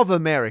States of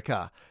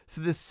America.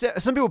 So there's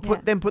some people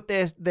put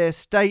their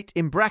state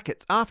in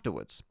brackets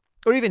afterwards.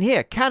 Or even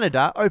here,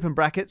 Canada, open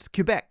brackets,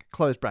 Quebec,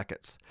 close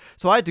brackets.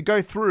 So I had to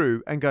go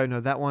through and go, no,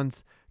 that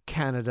one's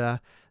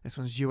Canada. This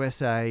one's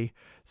USA.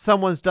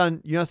 Someone's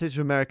done United States of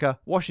America,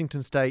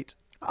 Washington State,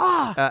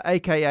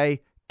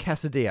 a.k.a.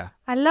 Casadilla.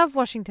 I love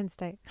Washington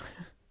State.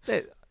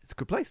 It's a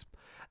good place.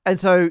 And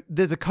so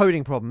there's a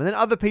coding problem. And then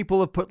other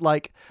people have put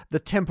the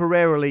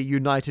temporarily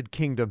United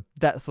Kingdom,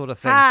 that sort of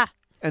thing.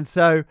 And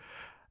so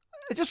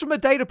just from a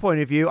data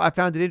point of view, I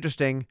found it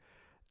interesting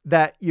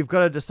that you've got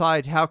to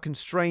decide how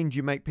constrained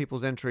you make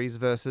people's entries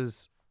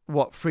versus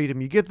what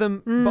freedom you give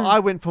them. But I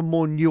went for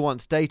more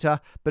nuanced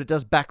data, but it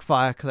does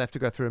backfire because I have to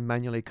go through and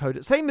manually code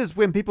it. Same as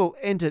when people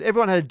entered,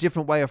 everyone had a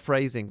different way of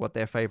phrasing what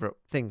their favorite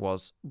thing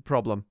was,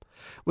 problem,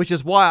 which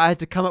is why I had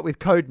to come up with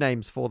code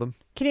names for them.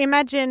 Can you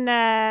imagine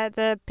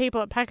the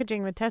people at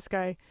packaging with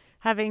Tesco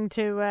having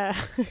to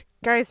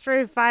go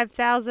through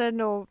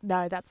 5,000 or...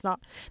 No, that's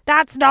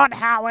not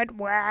how it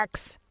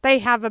works. They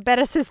have a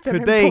better system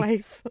in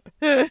place.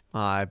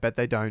 I bet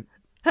they don't.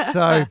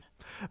 So...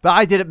 But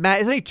I did it.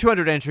 It's only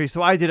 200 entries,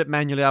 so I did it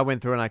manually. I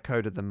went through and I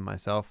coded them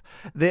myself.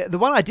 The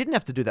one I didn't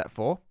have to do that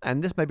for,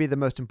 and this may be the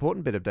most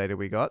important bit of data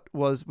we got,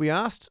 was we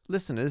asked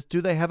listeners, do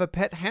they have a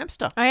pet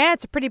hamster? Oh yeah,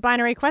 it's a pretty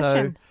binary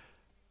question.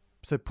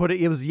 So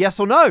it was yes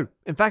or no.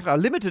 In fact, I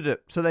limited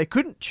it so they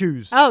couldn't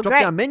choose. Oh, drop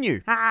great. down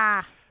menu.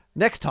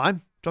 Next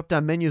time, drop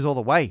down menus all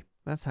the way.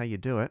 That's how you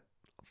do it.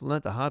 I've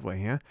learnt the hard way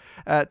here.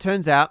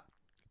 Turns out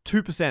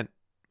 2%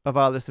 of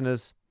our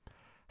listeners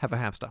have a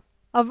hamster.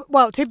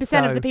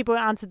 2% of the people who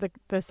answered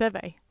the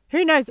survey.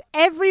 Who knows?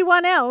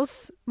 Everyone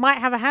else might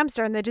have a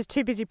hamster and they're just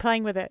too busy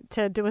playing with it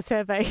to do a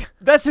survey.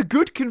 That's a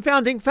good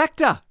confounding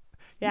factor.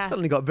 Yeah. You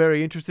suddenly got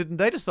very interested in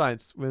data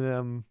science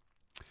when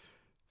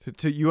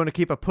you want to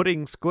keep a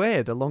pudding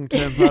squared, a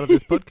long-term part of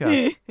this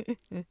podcast.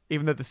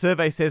 Even though the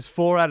survey says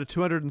 4 out of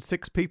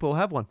 206 people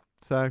have one.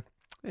 So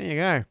there you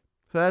go.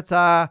 So that's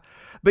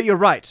but you're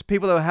right.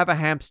 People who have a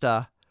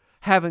hamster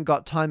haven't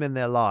got time in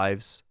their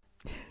lives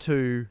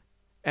to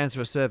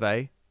answer a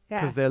survey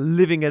because they're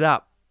living it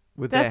up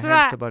with their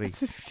hamster buddy.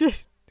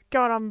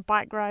 Going on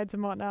bike rides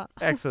and whatnot.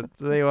 Excellent.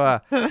 So there you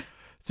are.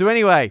 So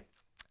anyway,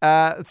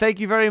 thank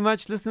you very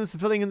much, listeners, for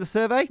filling in the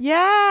survey.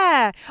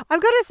 Yeah.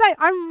 I've got to say,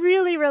 I'm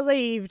really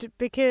relieved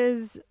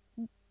because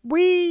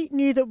we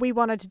knew that we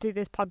wanted to do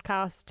this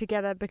podcast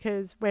together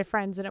because we're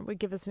friends and it would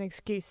give us an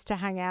excuse to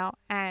hang out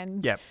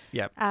and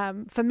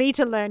for me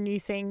to learn new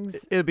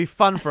things. It'll be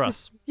fun for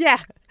us. Yeah.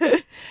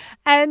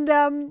 And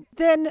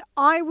then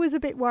I was a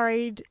bit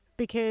worried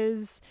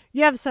because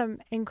you have some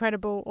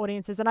incredible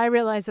audiences and I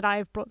realize that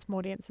I've brought some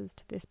audiences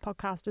to this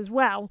podcast as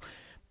well.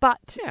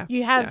 But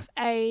you have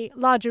a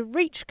larger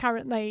reach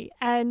currently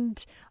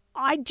and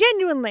I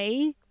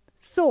genuinely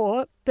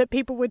thought that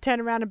people would turn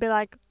around and be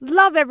like,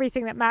 love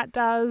everything that Matt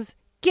does,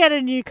 get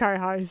a new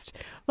co-host.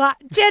 Like,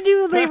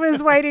 genuinely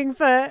was waiting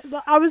for...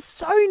 I was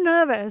so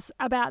nervous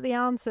about the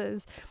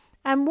answers.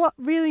 And what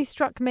really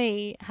struck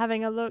me,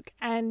 having a look,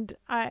 and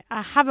I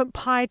haven't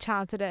pie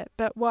charted it,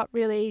 but what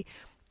really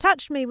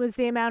touched me was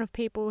the amount of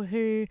people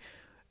who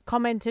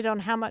commented on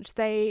how much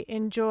they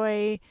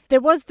enjoy...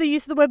 There was the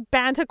use of the word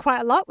banter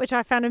quite a lot, which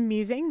I found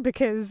amusing,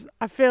 because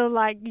I feel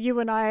like you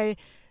and I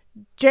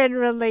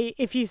generally,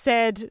 if you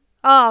said...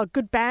 Oh,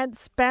 good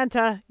banter.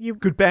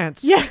 Good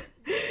bants. Yeah.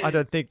 I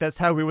don't think that's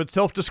how we would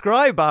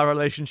self-describe our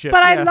relationship.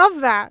 But I love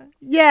that.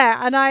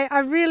 Yeah, and I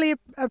really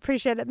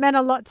appreciate it. It meant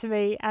a lot to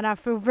me, and I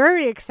feel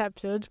very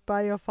accepted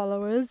by your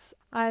followers.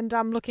 And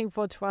I'm looking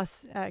forward to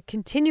us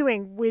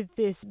continuing with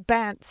this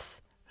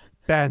bants.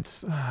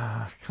 Bants.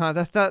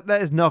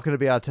 That is not going to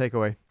be our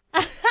takeaway.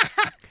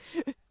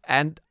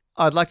 And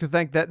I'd like to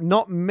think that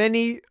not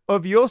many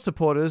of your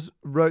supporters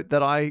wrote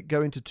that I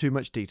go into too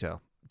much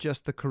detail.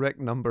 Just the correct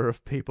number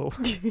of people.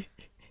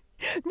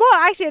 Well,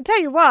 actually, I'll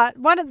tell you what,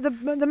 one of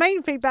the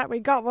main feedback we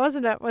got,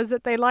 wasn't it, was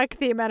that they like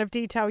the amount of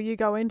detail you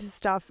go into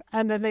stuff.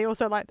 And then they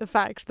also like the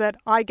fact that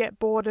I get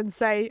bored and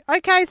say,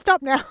 okay,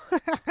 stop now.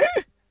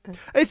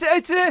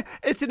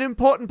 It's an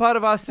important part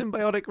of our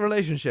symbiotic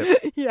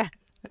relationship. Yeah.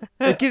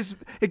 It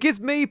gives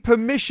me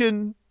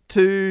permission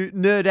to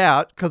nerd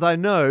out because I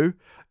know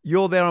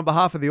you're there on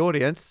behalf of the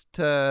audience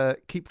to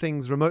keep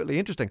things remotely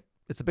interesting.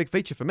 It's a big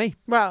feature for me.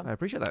 Well, I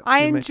appreciate that.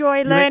 I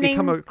enjoy learning. You make me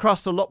come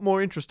across a lot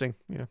more interesting.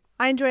 Yeah.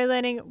 I enjoy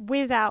learning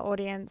with our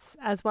audience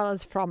as well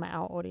as from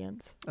our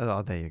audience.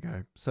 Oh, there you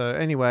go. So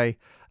anyway,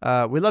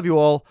 we love you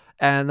all.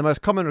 And the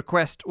most common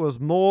request was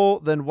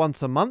more than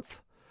once a month.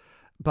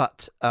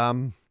 But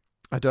I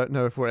don't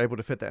know if we're able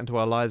to fit that into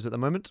our lives at the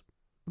moment.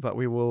 But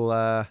we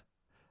will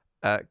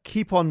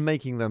keep on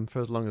making them for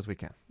as long as we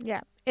can.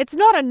 Yeah. It's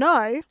not a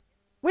no.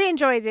 We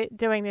enjoy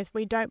doing this.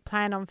 We don't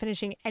plan on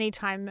finishing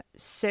anytime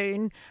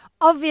soon.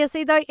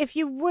 Obviously, though, if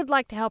you would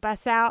like to help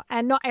us out,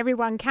 and not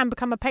everyone can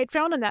become a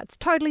Patreon, and that's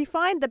totally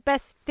fine, the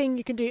best thing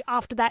you can do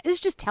after that is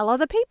just tell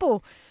other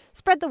people.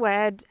 Spread the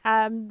word.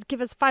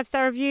 Give us a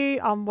 5-star review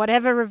on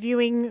whatever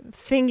reviewing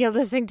thing you're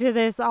listening to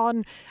this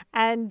on.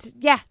 And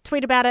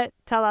tweet about it.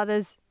 Tell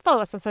others.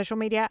 Follow us on social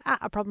media at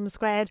A Problem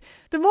Squared.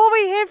 The more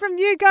we hear from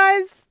you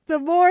guys, the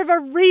more of a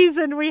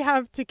reason we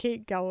have to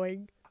keep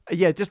going.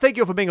 Yeah, just thank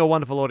you for being a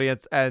wonderful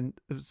audience and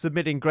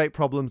submitting great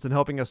problems and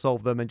helping us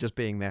solve them and just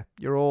being there.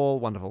 You're all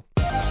wonderful.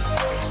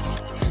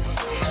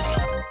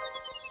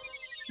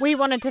 We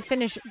wanted to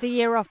finish the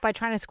year off by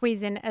trying to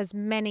squeeze in as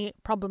many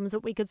problems that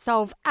we could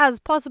solve as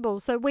possible.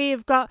 So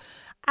we've got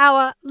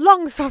our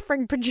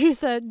long-suffering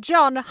producer,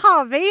 John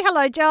Harvey.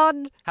 Hello,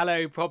 John.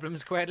 Hello, Problem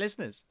Squared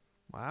listeners.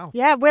 Wow.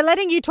 Yeah, we're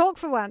letting you talk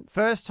for once.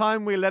 First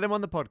time we let him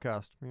on the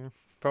podcast. Yeah.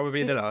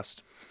 Probably the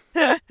last.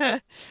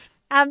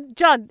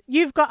 John,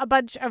 you've got a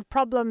bunch of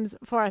problems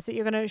for us that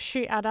you're going to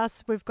shoot at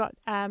us. We've got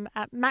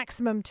at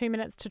maximum 2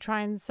 minutes to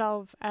try and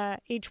solve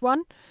each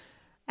one.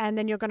 And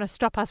then you're going to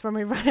stop us when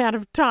we run out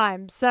of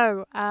time.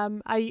 So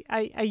are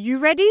you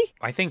ready?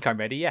 I think I'm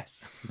ready,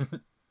 yes.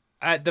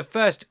 The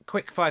first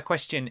quickfire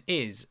question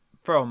is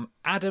from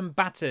Adam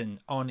Batten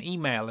on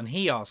email. And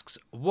he asks,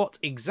 what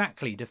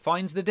exactly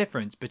defines the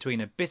difference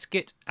between a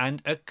biscuit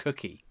and a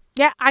cookie?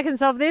 Yeah, I can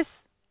solve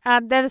this.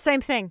 They're the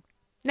same thing.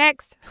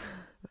 Next.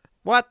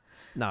 What?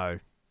 No.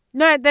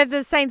 No, they're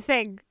the same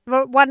thing.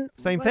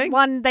 Same thing?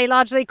 One, they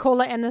largely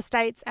call it in the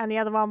States, and the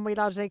other one, we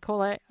largely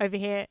call it over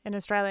here in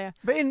Australia.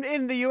 But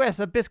in the US,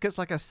 a biscuit's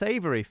like a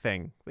savoury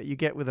thing that you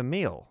get with a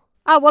meal.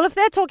 Oh, well, if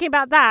they're talking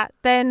about that,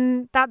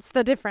 then that's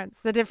the difference.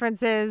 The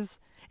difference is,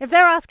 if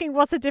they're asking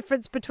what's the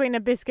difference between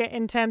a biscuit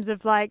in terms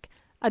of like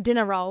a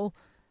dinner roll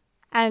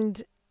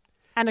and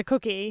a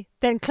cookie,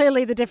 then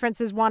clearly the difference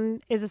is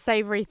one is a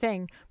savoury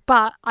thing.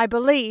 But I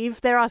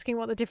believe they're asking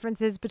what the difference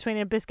is between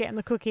a biscuit and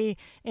the cookie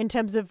in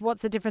terms of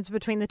what's the difference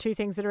between the two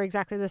things that are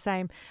exactly the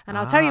same. And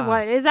I'll tell you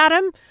what it is,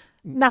 Adam.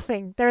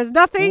 Nothing. There is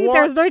nothing. What?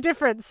 There is no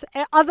difference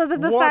other than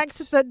the What?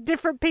 fact that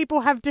different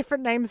people have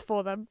different names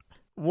for them.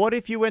 What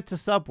if you went to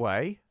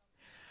Subway?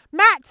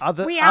 Matt,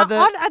 we are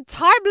on a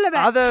time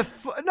limit. But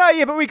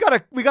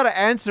we gotta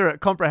answer it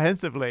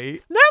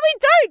comprehensively. No, we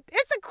don't.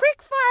 It's a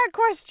quick fire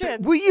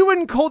question. Well, you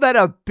wouldn't call that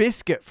a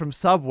biscuit from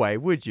Subway,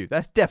 would you?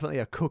 That's definitely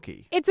a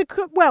cookie. It's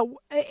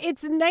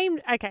it's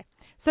named. Okay.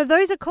 So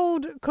those are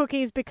called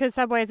cookies because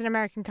Subway is an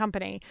American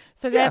company.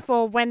 So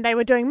therefore, when they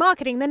were doing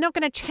marketing, they're not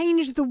going to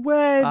change the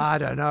word. I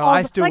don't know.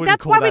 I still wouldn't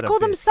that's call why that we call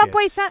a them biscuit.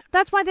 Subway.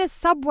 That's why there's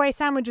Subway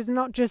sandwiches,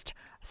 not just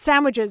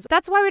sandwiches.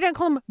 That's why we don't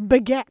call them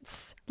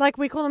baguettes. Like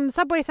we call them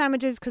Subway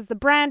sandwiches because the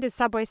brand is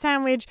Subway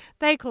sandwich.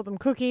 They call them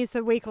cookies,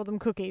 so we call them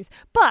cookies.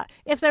 But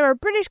if they were a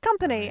British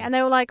company and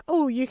they were like,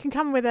 oh, you can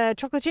come with a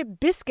chocolate chip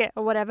biscuit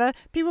or whatever,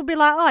 people would be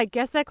like, oh, I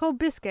guess they're called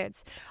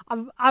biscuits.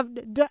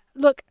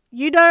 Look.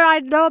 You know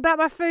I know about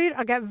my food.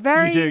 I get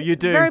You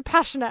do. very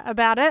passionate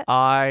about it.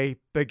 I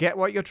get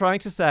what you're trying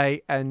to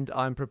say, and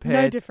I'm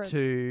prepared difference.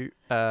 to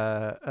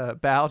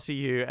bow to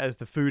you as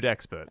the food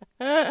expert.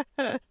 But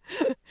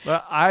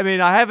I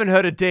mean, I haven't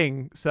heard a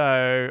ding,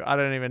 so I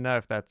don't even know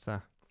if that's...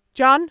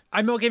 John?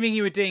 I'm not giving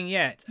you a ding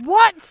yet.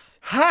 What?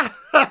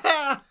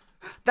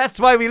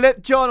 That's why we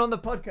let John on the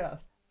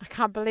podcast. I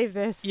can't believe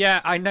this.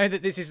 Yeah, I know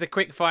that this is the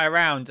quickfire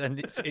round and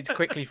it's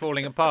quickly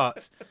falling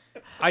apart.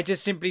 I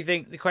just simply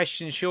think the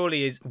question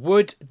surely is,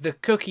 would the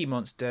Cookie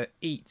Monster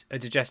eat a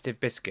digestive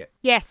biscuit?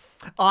 Yes.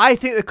 I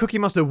think the Cookie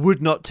Monster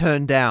would not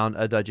turn down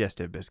a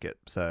digestive biscuit.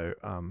 So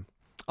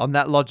on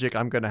that logic,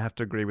 I'm going to have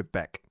to agree with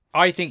Beck.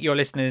 I think your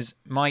listeners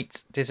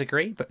might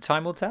disagree, but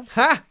time will tell.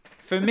 Ha!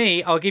 For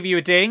me, I'll give you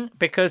a ding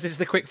because it's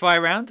the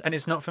quickfire round and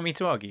it's not for me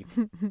to argue.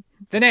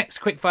 The next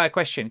quickfire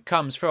question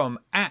comes from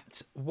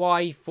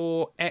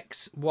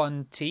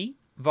 @Y4X1T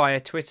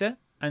via Twitter,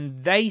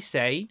 and they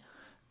say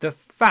the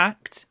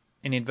fact,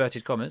 in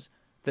inverted commas,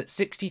 that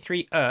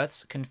 63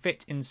 Earths can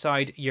fit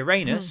inside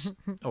Uranus,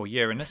 or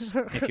Uranus,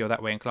 if you're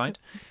that way inclined,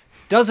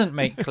 doesn't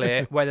make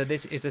clear whether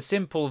this is a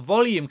simple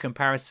volume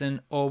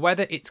comparison or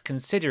whether it's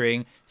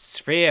considering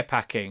sphere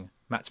packing,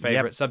 Matt's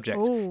favourite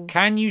subject. Ooh.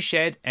 Can you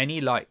shed any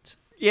light?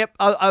 Yep,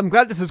 I'm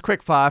glad this is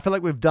quickfire. I feel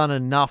like we've done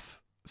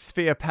enough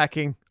sphere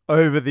packing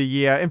over the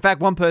year. In fact,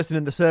 one person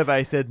in the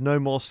survey said no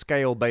more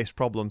scale-based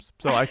problems.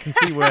 So I can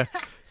see where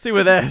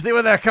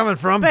they're coming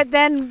from. But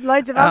then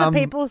loads of other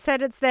people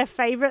said it's their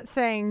favourite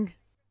thing.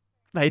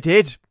 They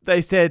did.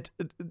 They said,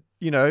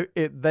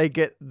 they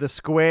get the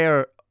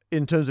square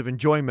in terms of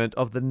enjoyment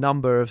of the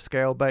number of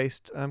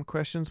scale-based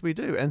questions we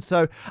do. And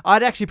so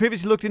I'd actually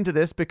previously looked into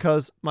this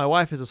because my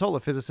wife is a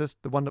solar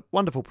physicist, the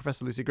wonderful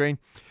Professor Lucy Green,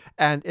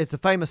 and it's a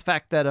famous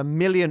fact that 1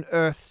 million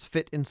Earths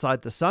fit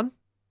inside the sun.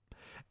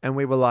 And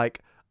we were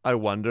like, I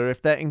wonder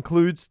if that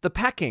includes the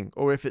packing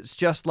or if it's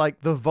just like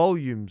the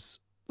volumes,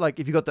 like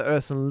if you got the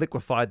Earths and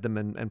liquefied them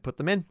and put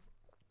them in.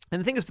 And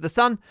the thing is, for the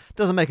sun, it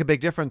doesn't make a big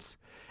difference.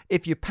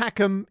 If you pack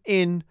them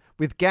in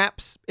with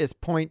gaps, it's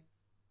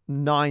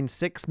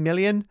 0.96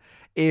 million.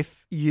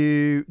 If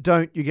you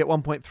don't, you get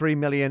 1.3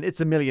 million.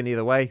 It's a million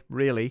either way,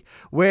 really.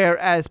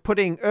 Whereas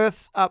putting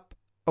Earths up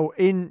or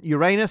in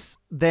Uranus,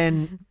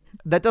 then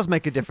that does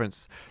make a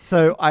difference.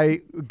 So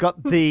I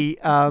got this.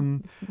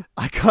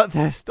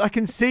 I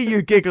can see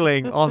you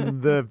giggling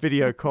on the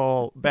video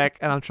call, Beck,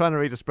 and I'm trying to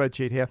read a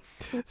spreadsheet here.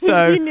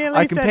 So You nearly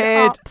I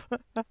compared. said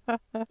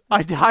up.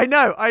 I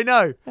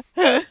know.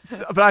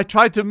 But I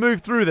tried to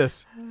move through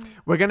this.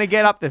 We're going to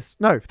get up this.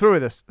 No, through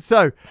this.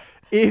 So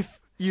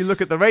if you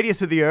look at the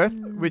radius of the Earth,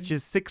 which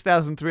is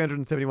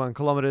 6,371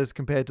 kilometers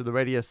compared to the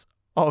radius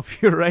of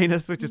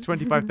Uranus, which is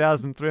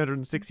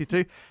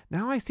 25,362.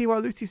 Now I see why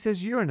Lucy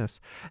says Uranus.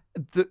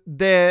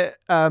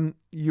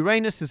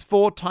 Uranus is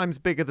 4 times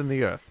bigger than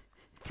the Earth.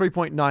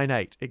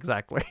 3.98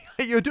 exactly.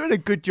 You're doing a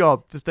good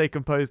job to stay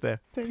composed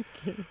there. Thank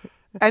you.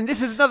 And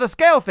this is another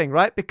scale thing,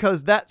 right?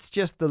 Because that's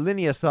just the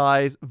linear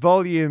size.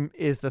 Volume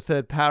is the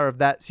third power of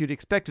that. So you'd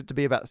expect it to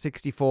be about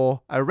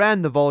 64. I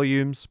ran the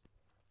volumes.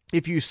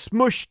 if you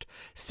smushed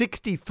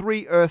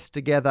 63 Earths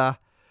together,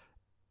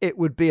 it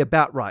would be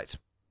about right.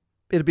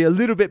 It'd be a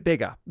little bit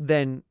bigger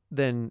than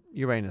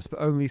Uranus, but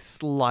only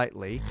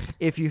slightly.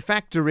 If you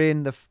factor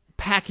in the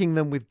packing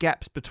them with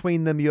gaps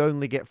between them, you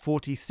only get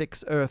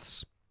 46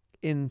 Earths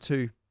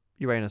into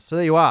Uranus. So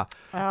there you are.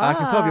 I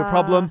can solve your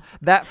problem.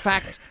 That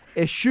fact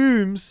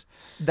assumes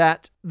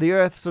that the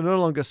Earths are no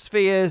longer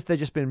spheres. They've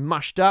just been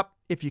mushed up.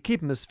 If you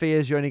keep them as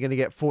spheres, you're only going to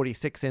get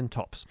 46 in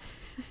tops.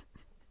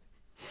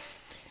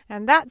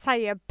 And that's how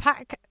you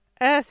pack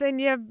Earth in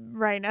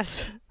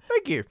Uranus.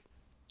 Thank you.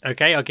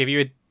 Okay, I'll give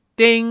you a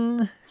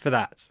ding for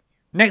that.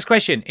 Next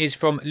question is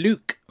from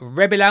Luke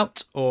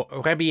Rebilout or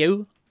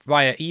Rebio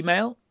via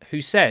email, who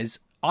says,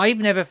 I've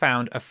never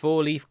found a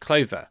 4-leaf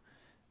clover,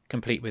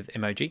 complete with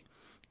emoji.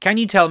 Can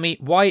you tell me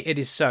why it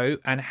is so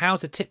and how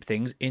to tip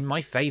things in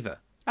my favour?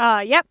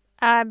 Yep.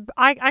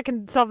 I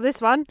can solve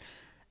this one.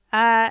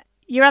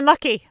 You're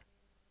unlucky.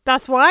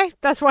 That's why.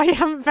 That's why you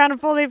haven't found a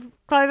 4-leaf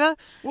clover.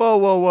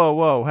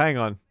 Whoa. Hang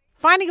on.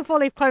 Finding a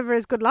 4-leaf clover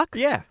is good luck.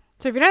 Yeah.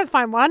 So if you don't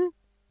find one,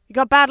 you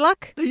got bad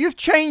luck. You've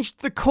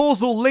changed the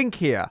causal link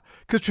here,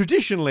 because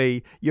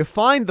traditionally you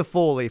find the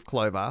 4-leaf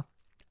clover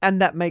and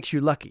that makes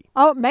you lucky.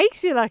 Oh, it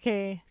makes you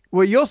lucky.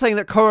 Well, you're saying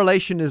that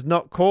correlation is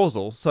not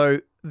causal, so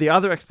the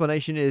other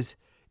explanation is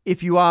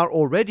if you are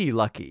already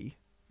lucky,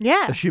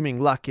 Yeah. assuming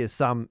luck is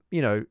some,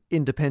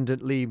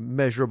 independently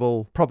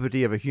measurable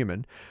property of a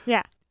human.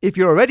 Yeah. If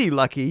you're already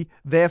lucky,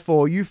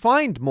 therefore you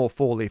find more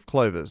 4-leaf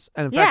clovers.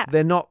 And in fact,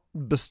 they're not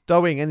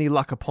bestowing any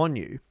luck upon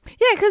you.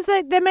 Yeah, because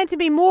they're meant to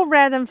be more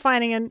rare than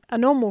finding a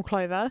normal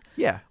clover.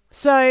 Yeah.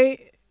 So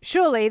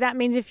surely that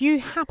means if you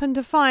happen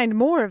to find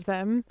more of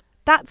them,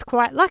 that's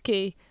quite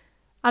lucky.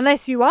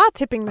 Unless you are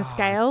tipping the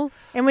scale,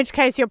 in which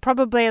case you're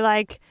probably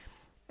like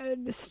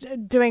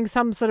doing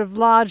some sort of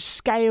large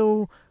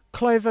scale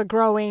clover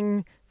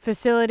growing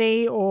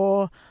facility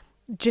or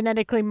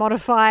genetically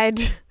modified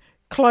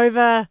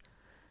clover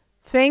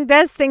thing.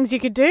 There's things you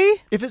could do.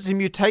 If it's a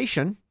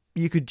mutation,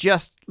 you could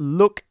just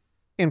look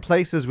in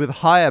places with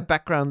higher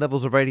background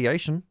levels of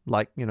radiation,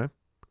 like,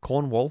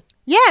 Cornwall.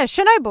 Yeah,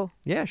 Chernobyl.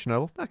 Yeah,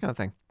 Chernobyl, that kind of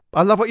thing.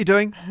 I love what you're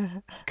doing,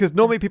 because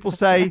normally people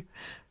say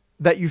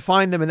that you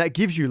find them and that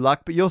gives you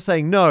luck, but you're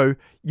saying no,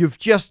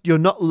 you're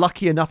not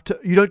lucky enough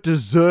you don't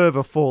deserve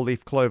a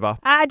 4-leaf clover.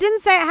 I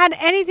didn't say it had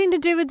anything to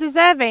do with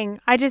deserving.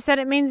 I just said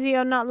it means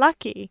you're not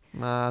lucky.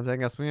 I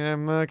guess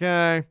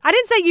okay. I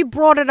didn't say you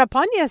brought it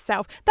upon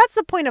yourself. That's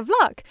the point of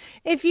luck.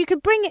 If you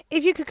could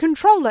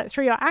control it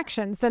through your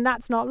actions, then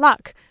that's not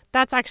luck.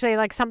 That's actually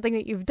like something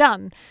that you've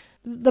done.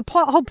 The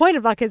whole point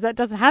of luck is that it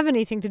doesn't have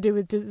anything to do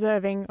with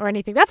deserving or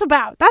anything.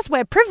 That's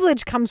where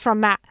privilege comes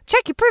from, Matt.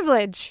 Check your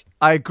privilege.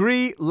 I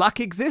agree luck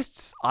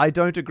exists. I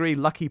don't agree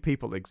lucky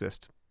people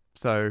exist.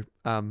 So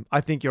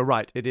I think you're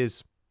right. It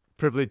is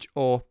privilege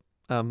or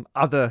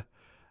other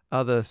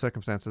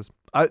circumstances.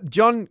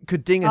 John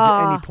could ding us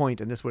at any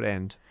point and this would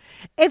end.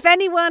 If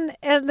anyone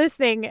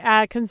listening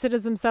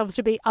considers themselves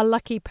to be a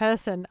lucky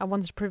person and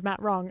wants to prove Matt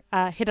wrong,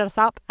 hit us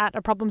up at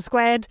A Problem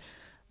Squared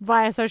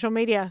via social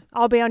media.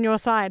 I'll be on your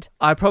side.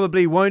 I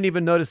probably won't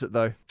even notice it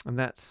though. And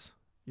that's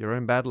your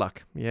own bad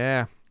luck.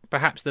 Yeah.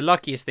 Perhaps the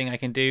luckiest thing I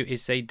can do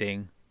is say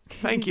ding.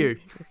 Thank you.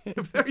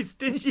 Very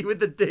stingy with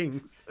the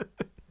dings.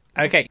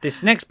 Okay,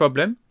 this next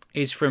problem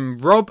is from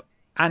Rob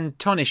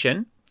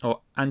Antonishan,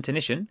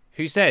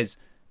 who says,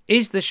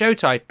 is the show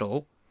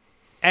title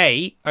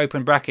A,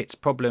 open brackets,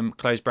 problem,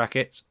 close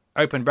brackets,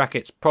 open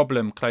brackets,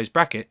 problem, close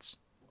brackets,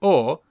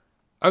 or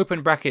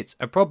open brackets,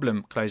 a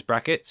problem, close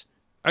brackets,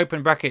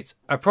 open brackets,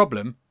 a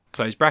problem,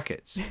 close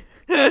brackets?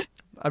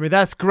 I mean,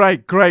 that's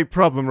great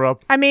problem,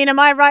 Rob. I mean, am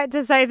I right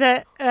to say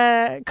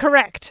that,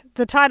 correct,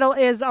 the title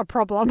is a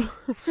problem?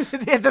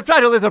 Yeah, the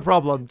title is a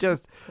problem,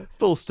 just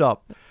full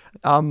stop.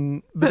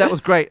 But that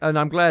was great, and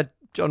I'm glad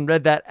John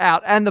read that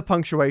out, and the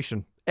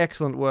punctuation.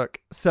 Excellent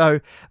work. So,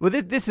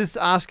 this is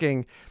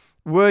asking,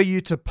 were you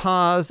to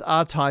parse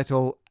our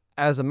title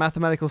as a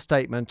mathematical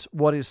statement,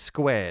 what is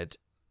squared?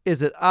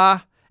 Is it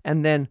a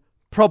and then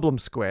problem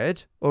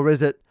squared, or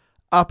is it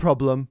a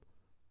problem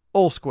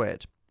all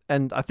squared?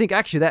 And I think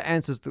actually that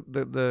answers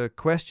the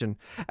question.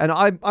 And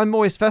I'm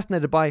always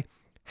fascinated by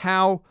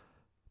how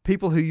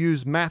people who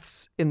use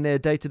maths in their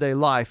day-to-day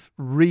life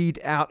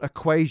read out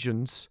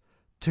equations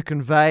to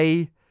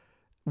convey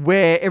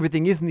where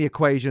everything is in the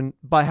equation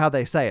by how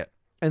they say it.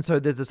 And so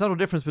there's a subtle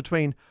difference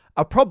between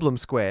a problem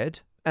squared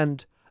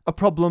and a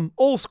problem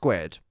all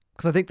squared.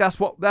 Because I think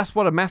that's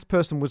what a maths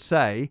person would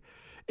say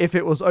if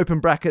it was open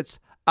brackets,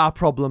 a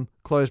problem,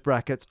 close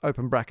brackets,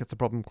 open brackets, a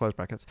problem, close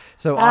brackets.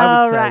 So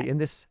I would say in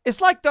this,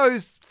 it's like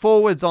those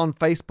forwards on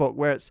Facebook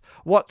where it's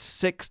what's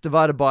 6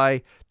 divided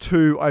by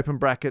 2, open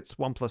brackets,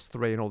 1 plus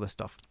 3 and all this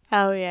stuff.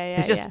 Oh, yeah.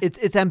 It's just,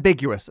 it's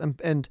ambiguous.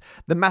 And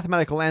the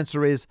mathematical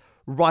answer is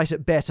write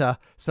it better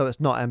so it's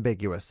not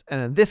ambiguous.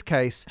 And in this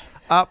case,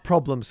 a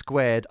problem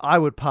squared, I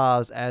would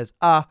parse as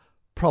a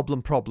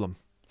problem.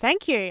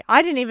 Thank you.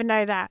 I didn't even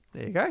know that.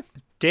 There you go.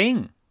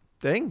 Ding.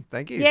 Ding.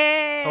 Thank you.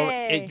 Yay!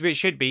 Or it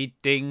should be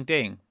ding,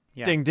 ding.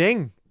 Yeah. Ding,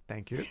 ding.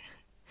 Thank you.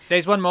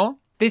 There's one more.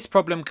 This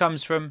problem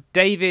comes from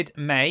David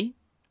May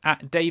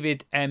at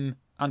David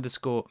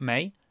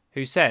M_May,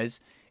 who says,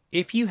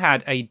 if you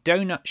had a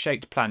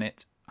donut-shaped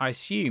planet, I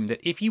assume that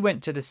if you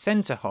went to the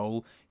center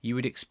hole, you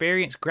would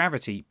experience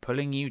gravity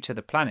pulling you to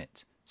the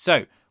planet.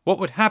 So, what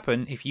would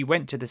happen if you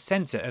went to the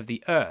center of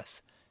the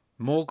Earth?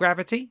 More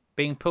gravity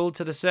being pulled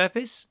to the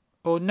surface,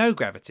 or no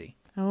gravity?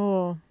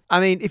 Oh.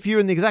 I mean, if you're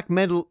in the exact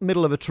middle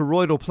of a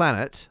toroidal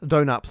planet, a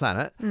donut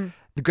planet,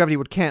 the gravity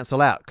would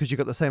cancel out because you've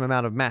got the same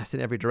amount of mass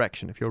in every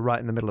direction if you're right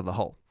in the middle of the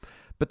hole.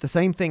 But the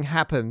same thing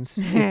happens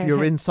if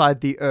you're inside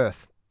the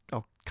Earth.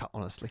 Oh,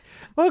 honestly.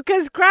 Well,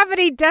 because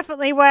gravity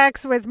definitely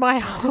works with my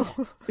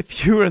hole.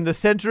 If you were in the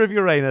center of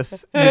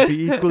Uranus, you'd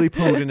be equally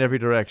pulled in every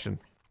direction.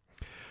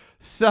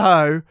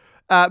 So,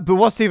 but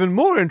what's even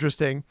more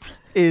interesting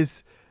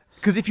is,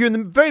 because if you're in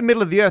the very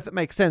middle of the Earth, it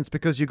makes sense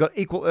because you've got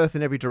equal Earth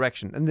in every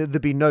direction and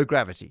there'd be no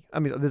gravity.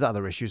 I mean, there's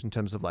other issues in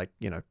terms of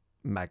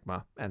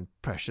magma and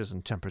pressures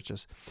and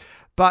temperatures.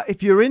 But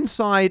if you're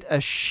inside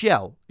a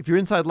shell, if you're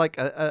inside like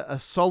a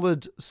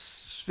solid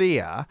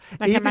sphere,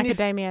 Like a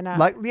macadamia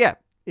nut.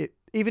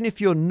 Even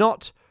if you're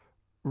not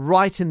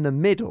right in the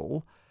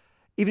middle,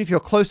 even if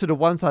you're closer to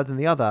one side than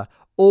the other,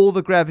 all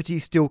the gravity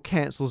still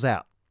cancels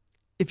out.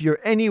 If you're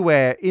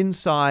anywhere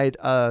inside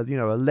a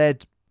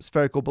lead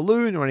spherical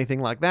balloon or anything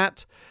like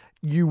that,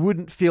 you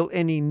wouldn't feel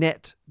any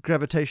net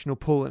gravitational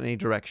pull in any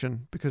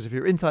direction, because if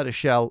you're inside a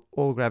shell,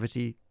 all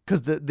gravity,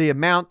 because the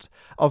amount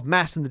of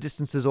mass and the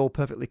distances all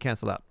perfectly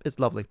cancel out. It's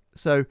lovely.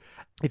 So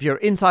if you're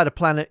inside a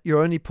planet,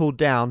 you're only pulled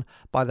down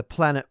by the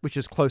planet which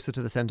is closer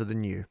to the center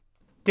than you.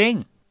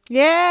 Ding.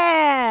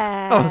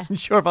 Yeah. I wasn't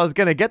sure if I was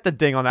going to get the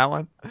ding on that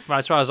one. Well,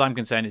 as far as I'm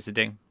concerned, it's a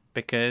ding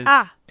because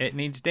it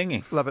needs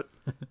dinging. Love it.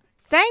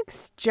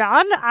 Thanks,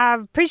 John. I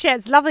appreciate it.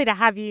 It's lovely to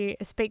have you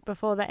speak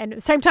before the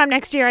end. Same time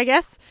next year, I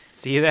guess.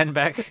 See you then,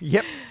 Beck.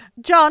 Yep.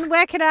 John,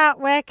 where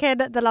can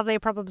the lovely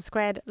Problem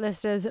Squared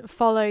listeners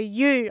follow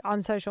you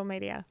on social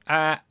media?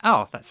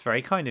 That's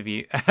very kind of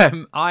you.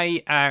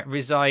 I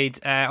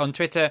reside on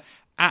Twitter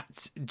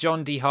at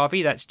John D.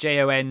 Harvey. That's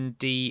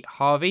JOND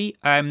Harvey.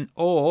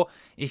 Or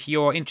if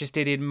you're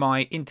interested in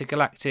my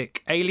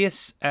intergalactic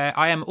alias,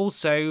 I am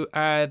also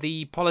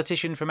the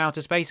politician from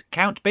outer space,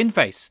 Count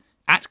Binface.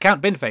 At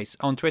Count Binface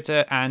on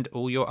Twitter and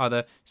all your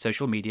other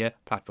social media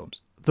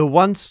platforms. The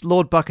once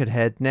Lord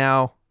Buckethead,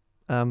 now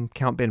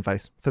Count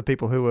Binface, for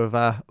people who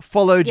have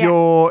followed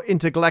your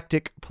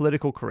intergalactic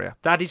political career.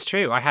 That is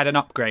true. I had an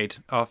upgrade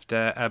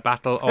after a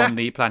battle on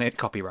the planet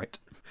Copyright.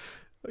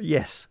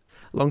 Yes.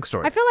 Long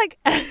story. I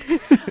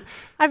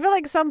feel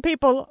like some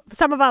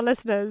of our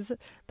listeners,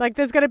 like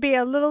there's going to be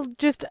a little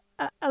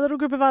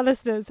group of our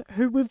listeners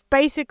who we've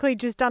basically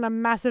just done a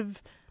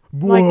massive...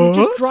 Like we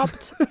just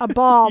dropped a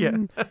bomb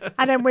and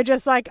then we're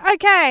just like,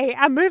 okay,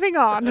 I'm moving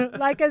on.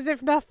 Like as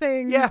if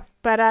nothing. Yeah.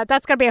 But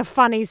that's going to be a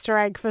fun Easter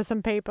egg for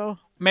some people.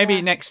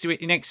 Maybe next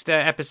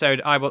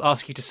episode I will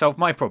ask you to solve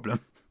my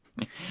problem.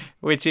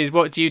 Which is,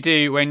 what do you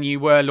do when you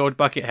were Lord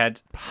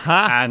Buckethead?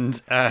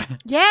 And Yes.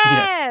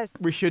 Yeah,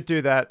 we should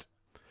do that.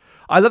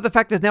 I love the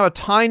fact there's now a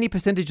tiny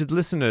percentage of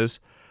listeners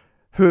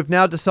who have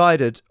now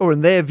decided, or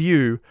in their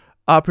view,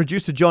 our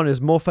producer John is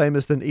more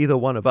famous than either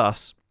one of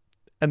us.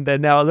 And they're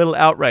now a little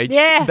outraged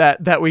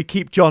that we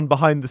keep John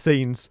behind the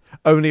scenes,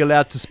 only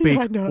allowed to speak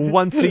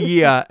once a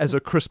year as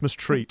a Christmas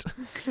treat.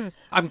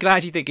 I'm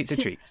glad you think it's a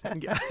treat.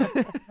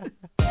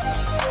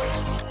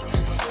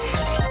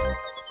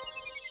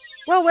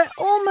 Well, we're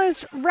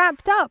almost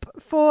wrapped up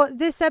for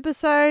this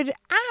episode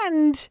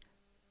and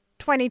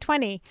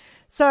 2020.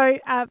 So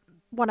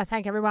want to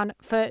thank everyone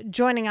for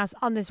joining us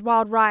on this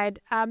wild ride.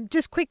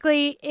 Just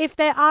quickly, if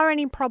there are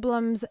any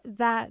problems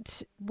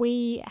that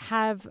we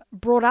have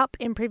brought up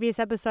in previous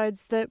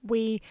episodes that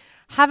we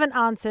haven't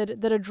answered,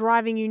 that are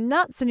driving you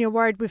nuts and you're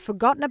worried we've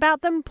forgotten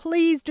about them,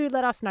 please do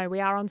let us know. We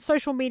are on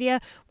social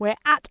media. We're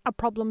at A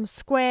Problem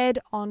Squared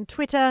on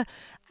Twitter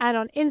and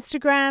on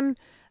Instagram.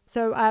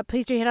 So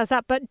please do hit us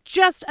up. But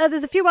just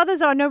there's a few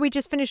others. I know we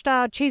just finished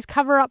our cheese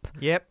cover-up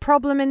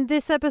problem in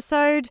this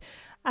episode.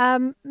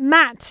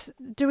 Matt,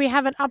 do we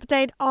have an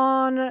update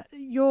on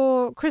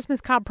your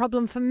Christmas card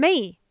problem for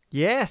me?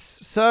 Yes.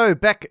 So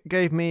Beck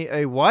gave me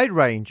a wide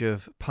range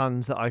of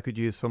puns that I could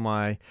use for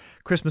my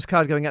Christmas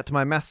card going out to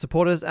my math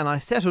supporters, and I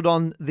settled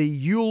on the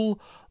Yule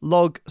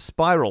log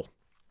spiral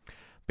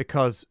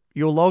because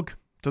Yule log,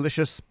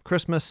 delicious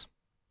Christmas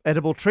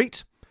edible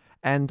treat,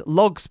 and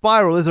log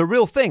spiral is a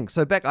real thing.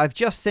 So Beck, I've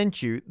just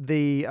sent you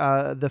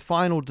the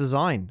final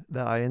design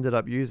that I ended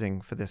up using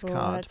for this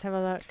card. Let's have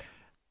a look.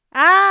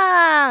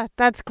 Ah,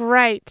 that's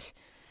great.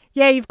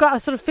 Yeah, you've got a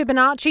sort of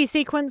Fibonacci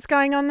sequence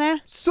going on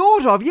there.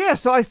 Sort of, yeah.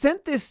 So I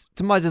sent this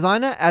to my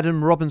designer,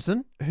 Adam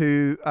Robinson,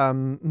 who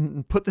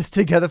put this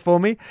together for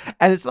me.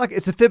 And it's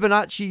a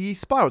Fibonacci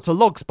spiral. It's a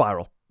log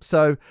spiral.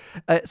 So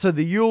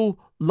the Yule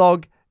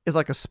log is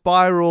like a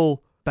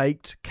spiral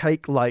baked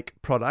cake-like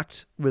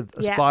product with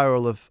a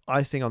spiral of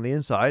icing on the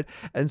inside.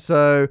 And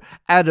so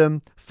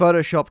Adam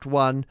photoshopped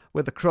one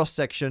where the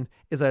cross-section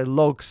is a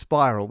log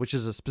spiral, which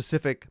is a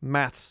specific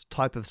maths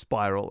type of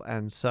spiral.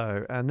 And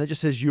it just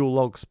says Yule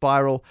log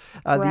spiral.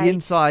 The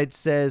inside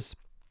says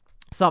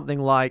something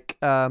like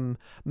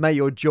 "May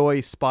your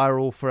joy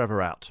spiral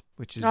forever out,"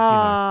 which is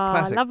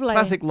lovely.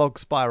 classic log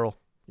spiral.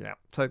 Yeah.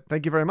 So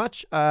thank you very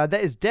much. That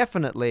is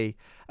definitely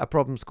a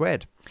problem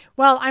squared.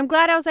 Well, I'm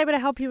glad I was able to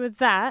help you with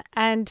that.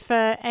 And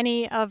for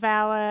any of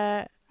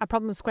our A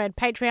Problem Squared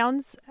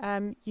Patreons,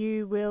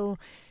 you will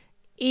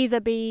either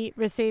be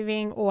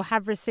receiving or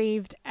have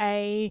received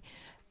a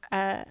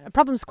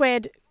Problem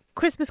Squared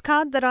Christmas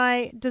card that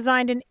I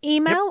designed in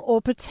email, or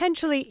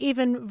potentially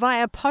even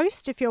via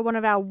post if you're one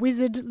of our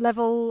wizard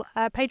level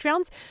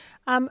Patreons.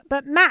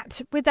 But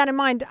Matt, with that in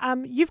mind,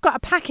 you've got a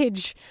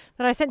package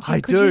that I sent to you.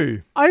 I Could do.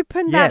 you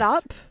open that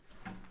up?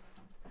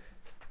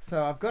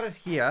 So I've got it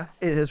here.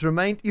 It has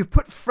remained. You've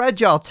put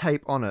fragile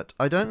tape on it.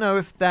 I don't know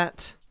if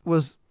that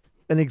was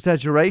an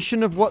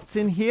exaggeration of what's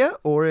in here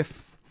or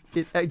if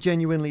it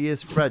genuinely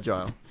is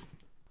fragile.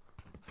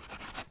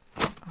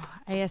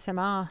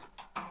 ASMR.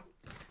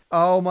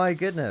 Oh my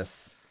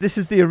goodness. This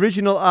is the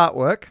original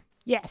artwork.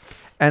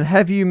 Yes. And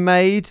have you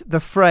made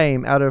the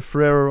frame out of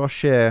Ferrero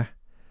Rocher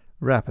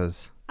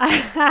wrappers? I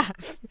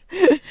have.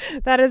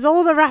 That is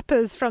all the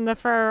wrappers from the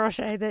Ferrero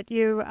Rocher that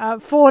you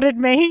forwarded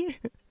me.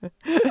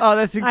 Oh,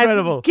 that's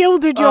incredible. I've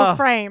gilded your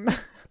frame.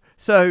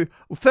 So,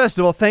 first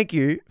of all, thank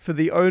you for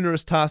the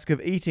onerous task of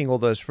eating all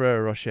those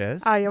Ferrero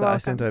Rochers Oh, you're that welcome. I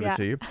sent over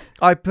to you.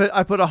 I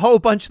put a whole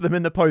bunch of them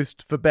in the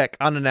post for Beck,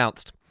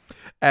 unannounced.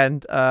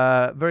 And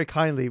very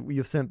kindly,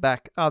 you've sent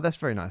back. Oh, that's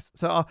very nice.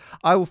 So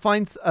I will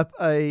find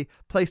a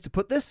place to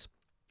put this,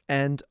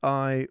 and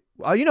I'll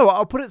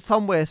put it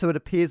somewhere so it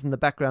appears in the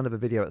background of a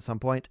video at some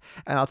point,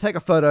 and I'll take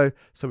a photo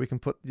so we can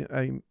put.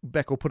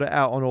 Beck will put it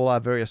out on all our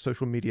various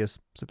social medias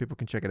so people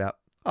can check it out.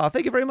 Oh,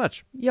 thank you very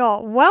much.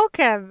 You're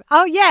welcome.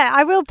 Oh yeah,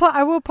 I will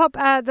pop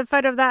the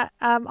photo of that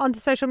onto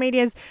social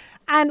medias.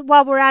 And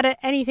while we're at it,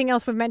 anything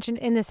else we've mentioned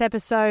in this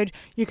episode,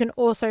 you can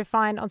also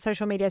find on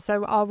social media.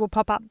 So I will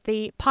pop up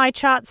the pie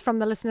charts from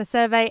the listener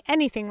survey,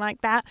 anything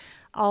like that.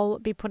 I'll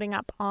be putting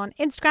up on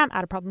Instagram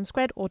at A Problem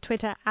Squared or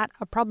Twitter at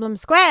A Problem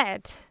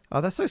Squared.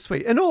 Oh, that's so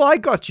sweet. And all I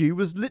got you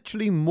was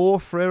literally more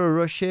Ferrero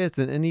Rochers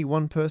than any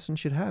one person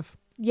should have.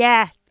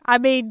 Yeah, I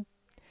mean,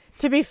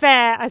 to be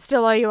fair, I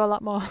still owe you a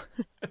lot more.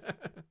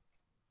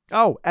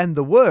 Oh, and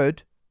the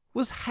word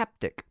was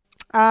haptic.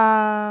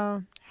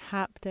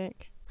 Haptic.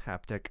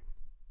 Haptic.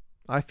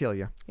 I feel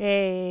you.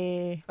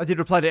 Yay. I did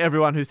reply to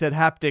everyone who said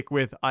haptic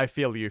with "I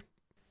feel you."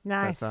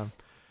 Nice.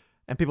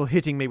 And people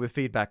hitting me with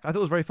feedback. I thought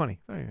it was very funny.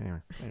 Anyway,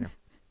 there you go.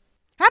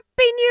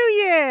 Happy New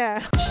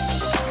Year!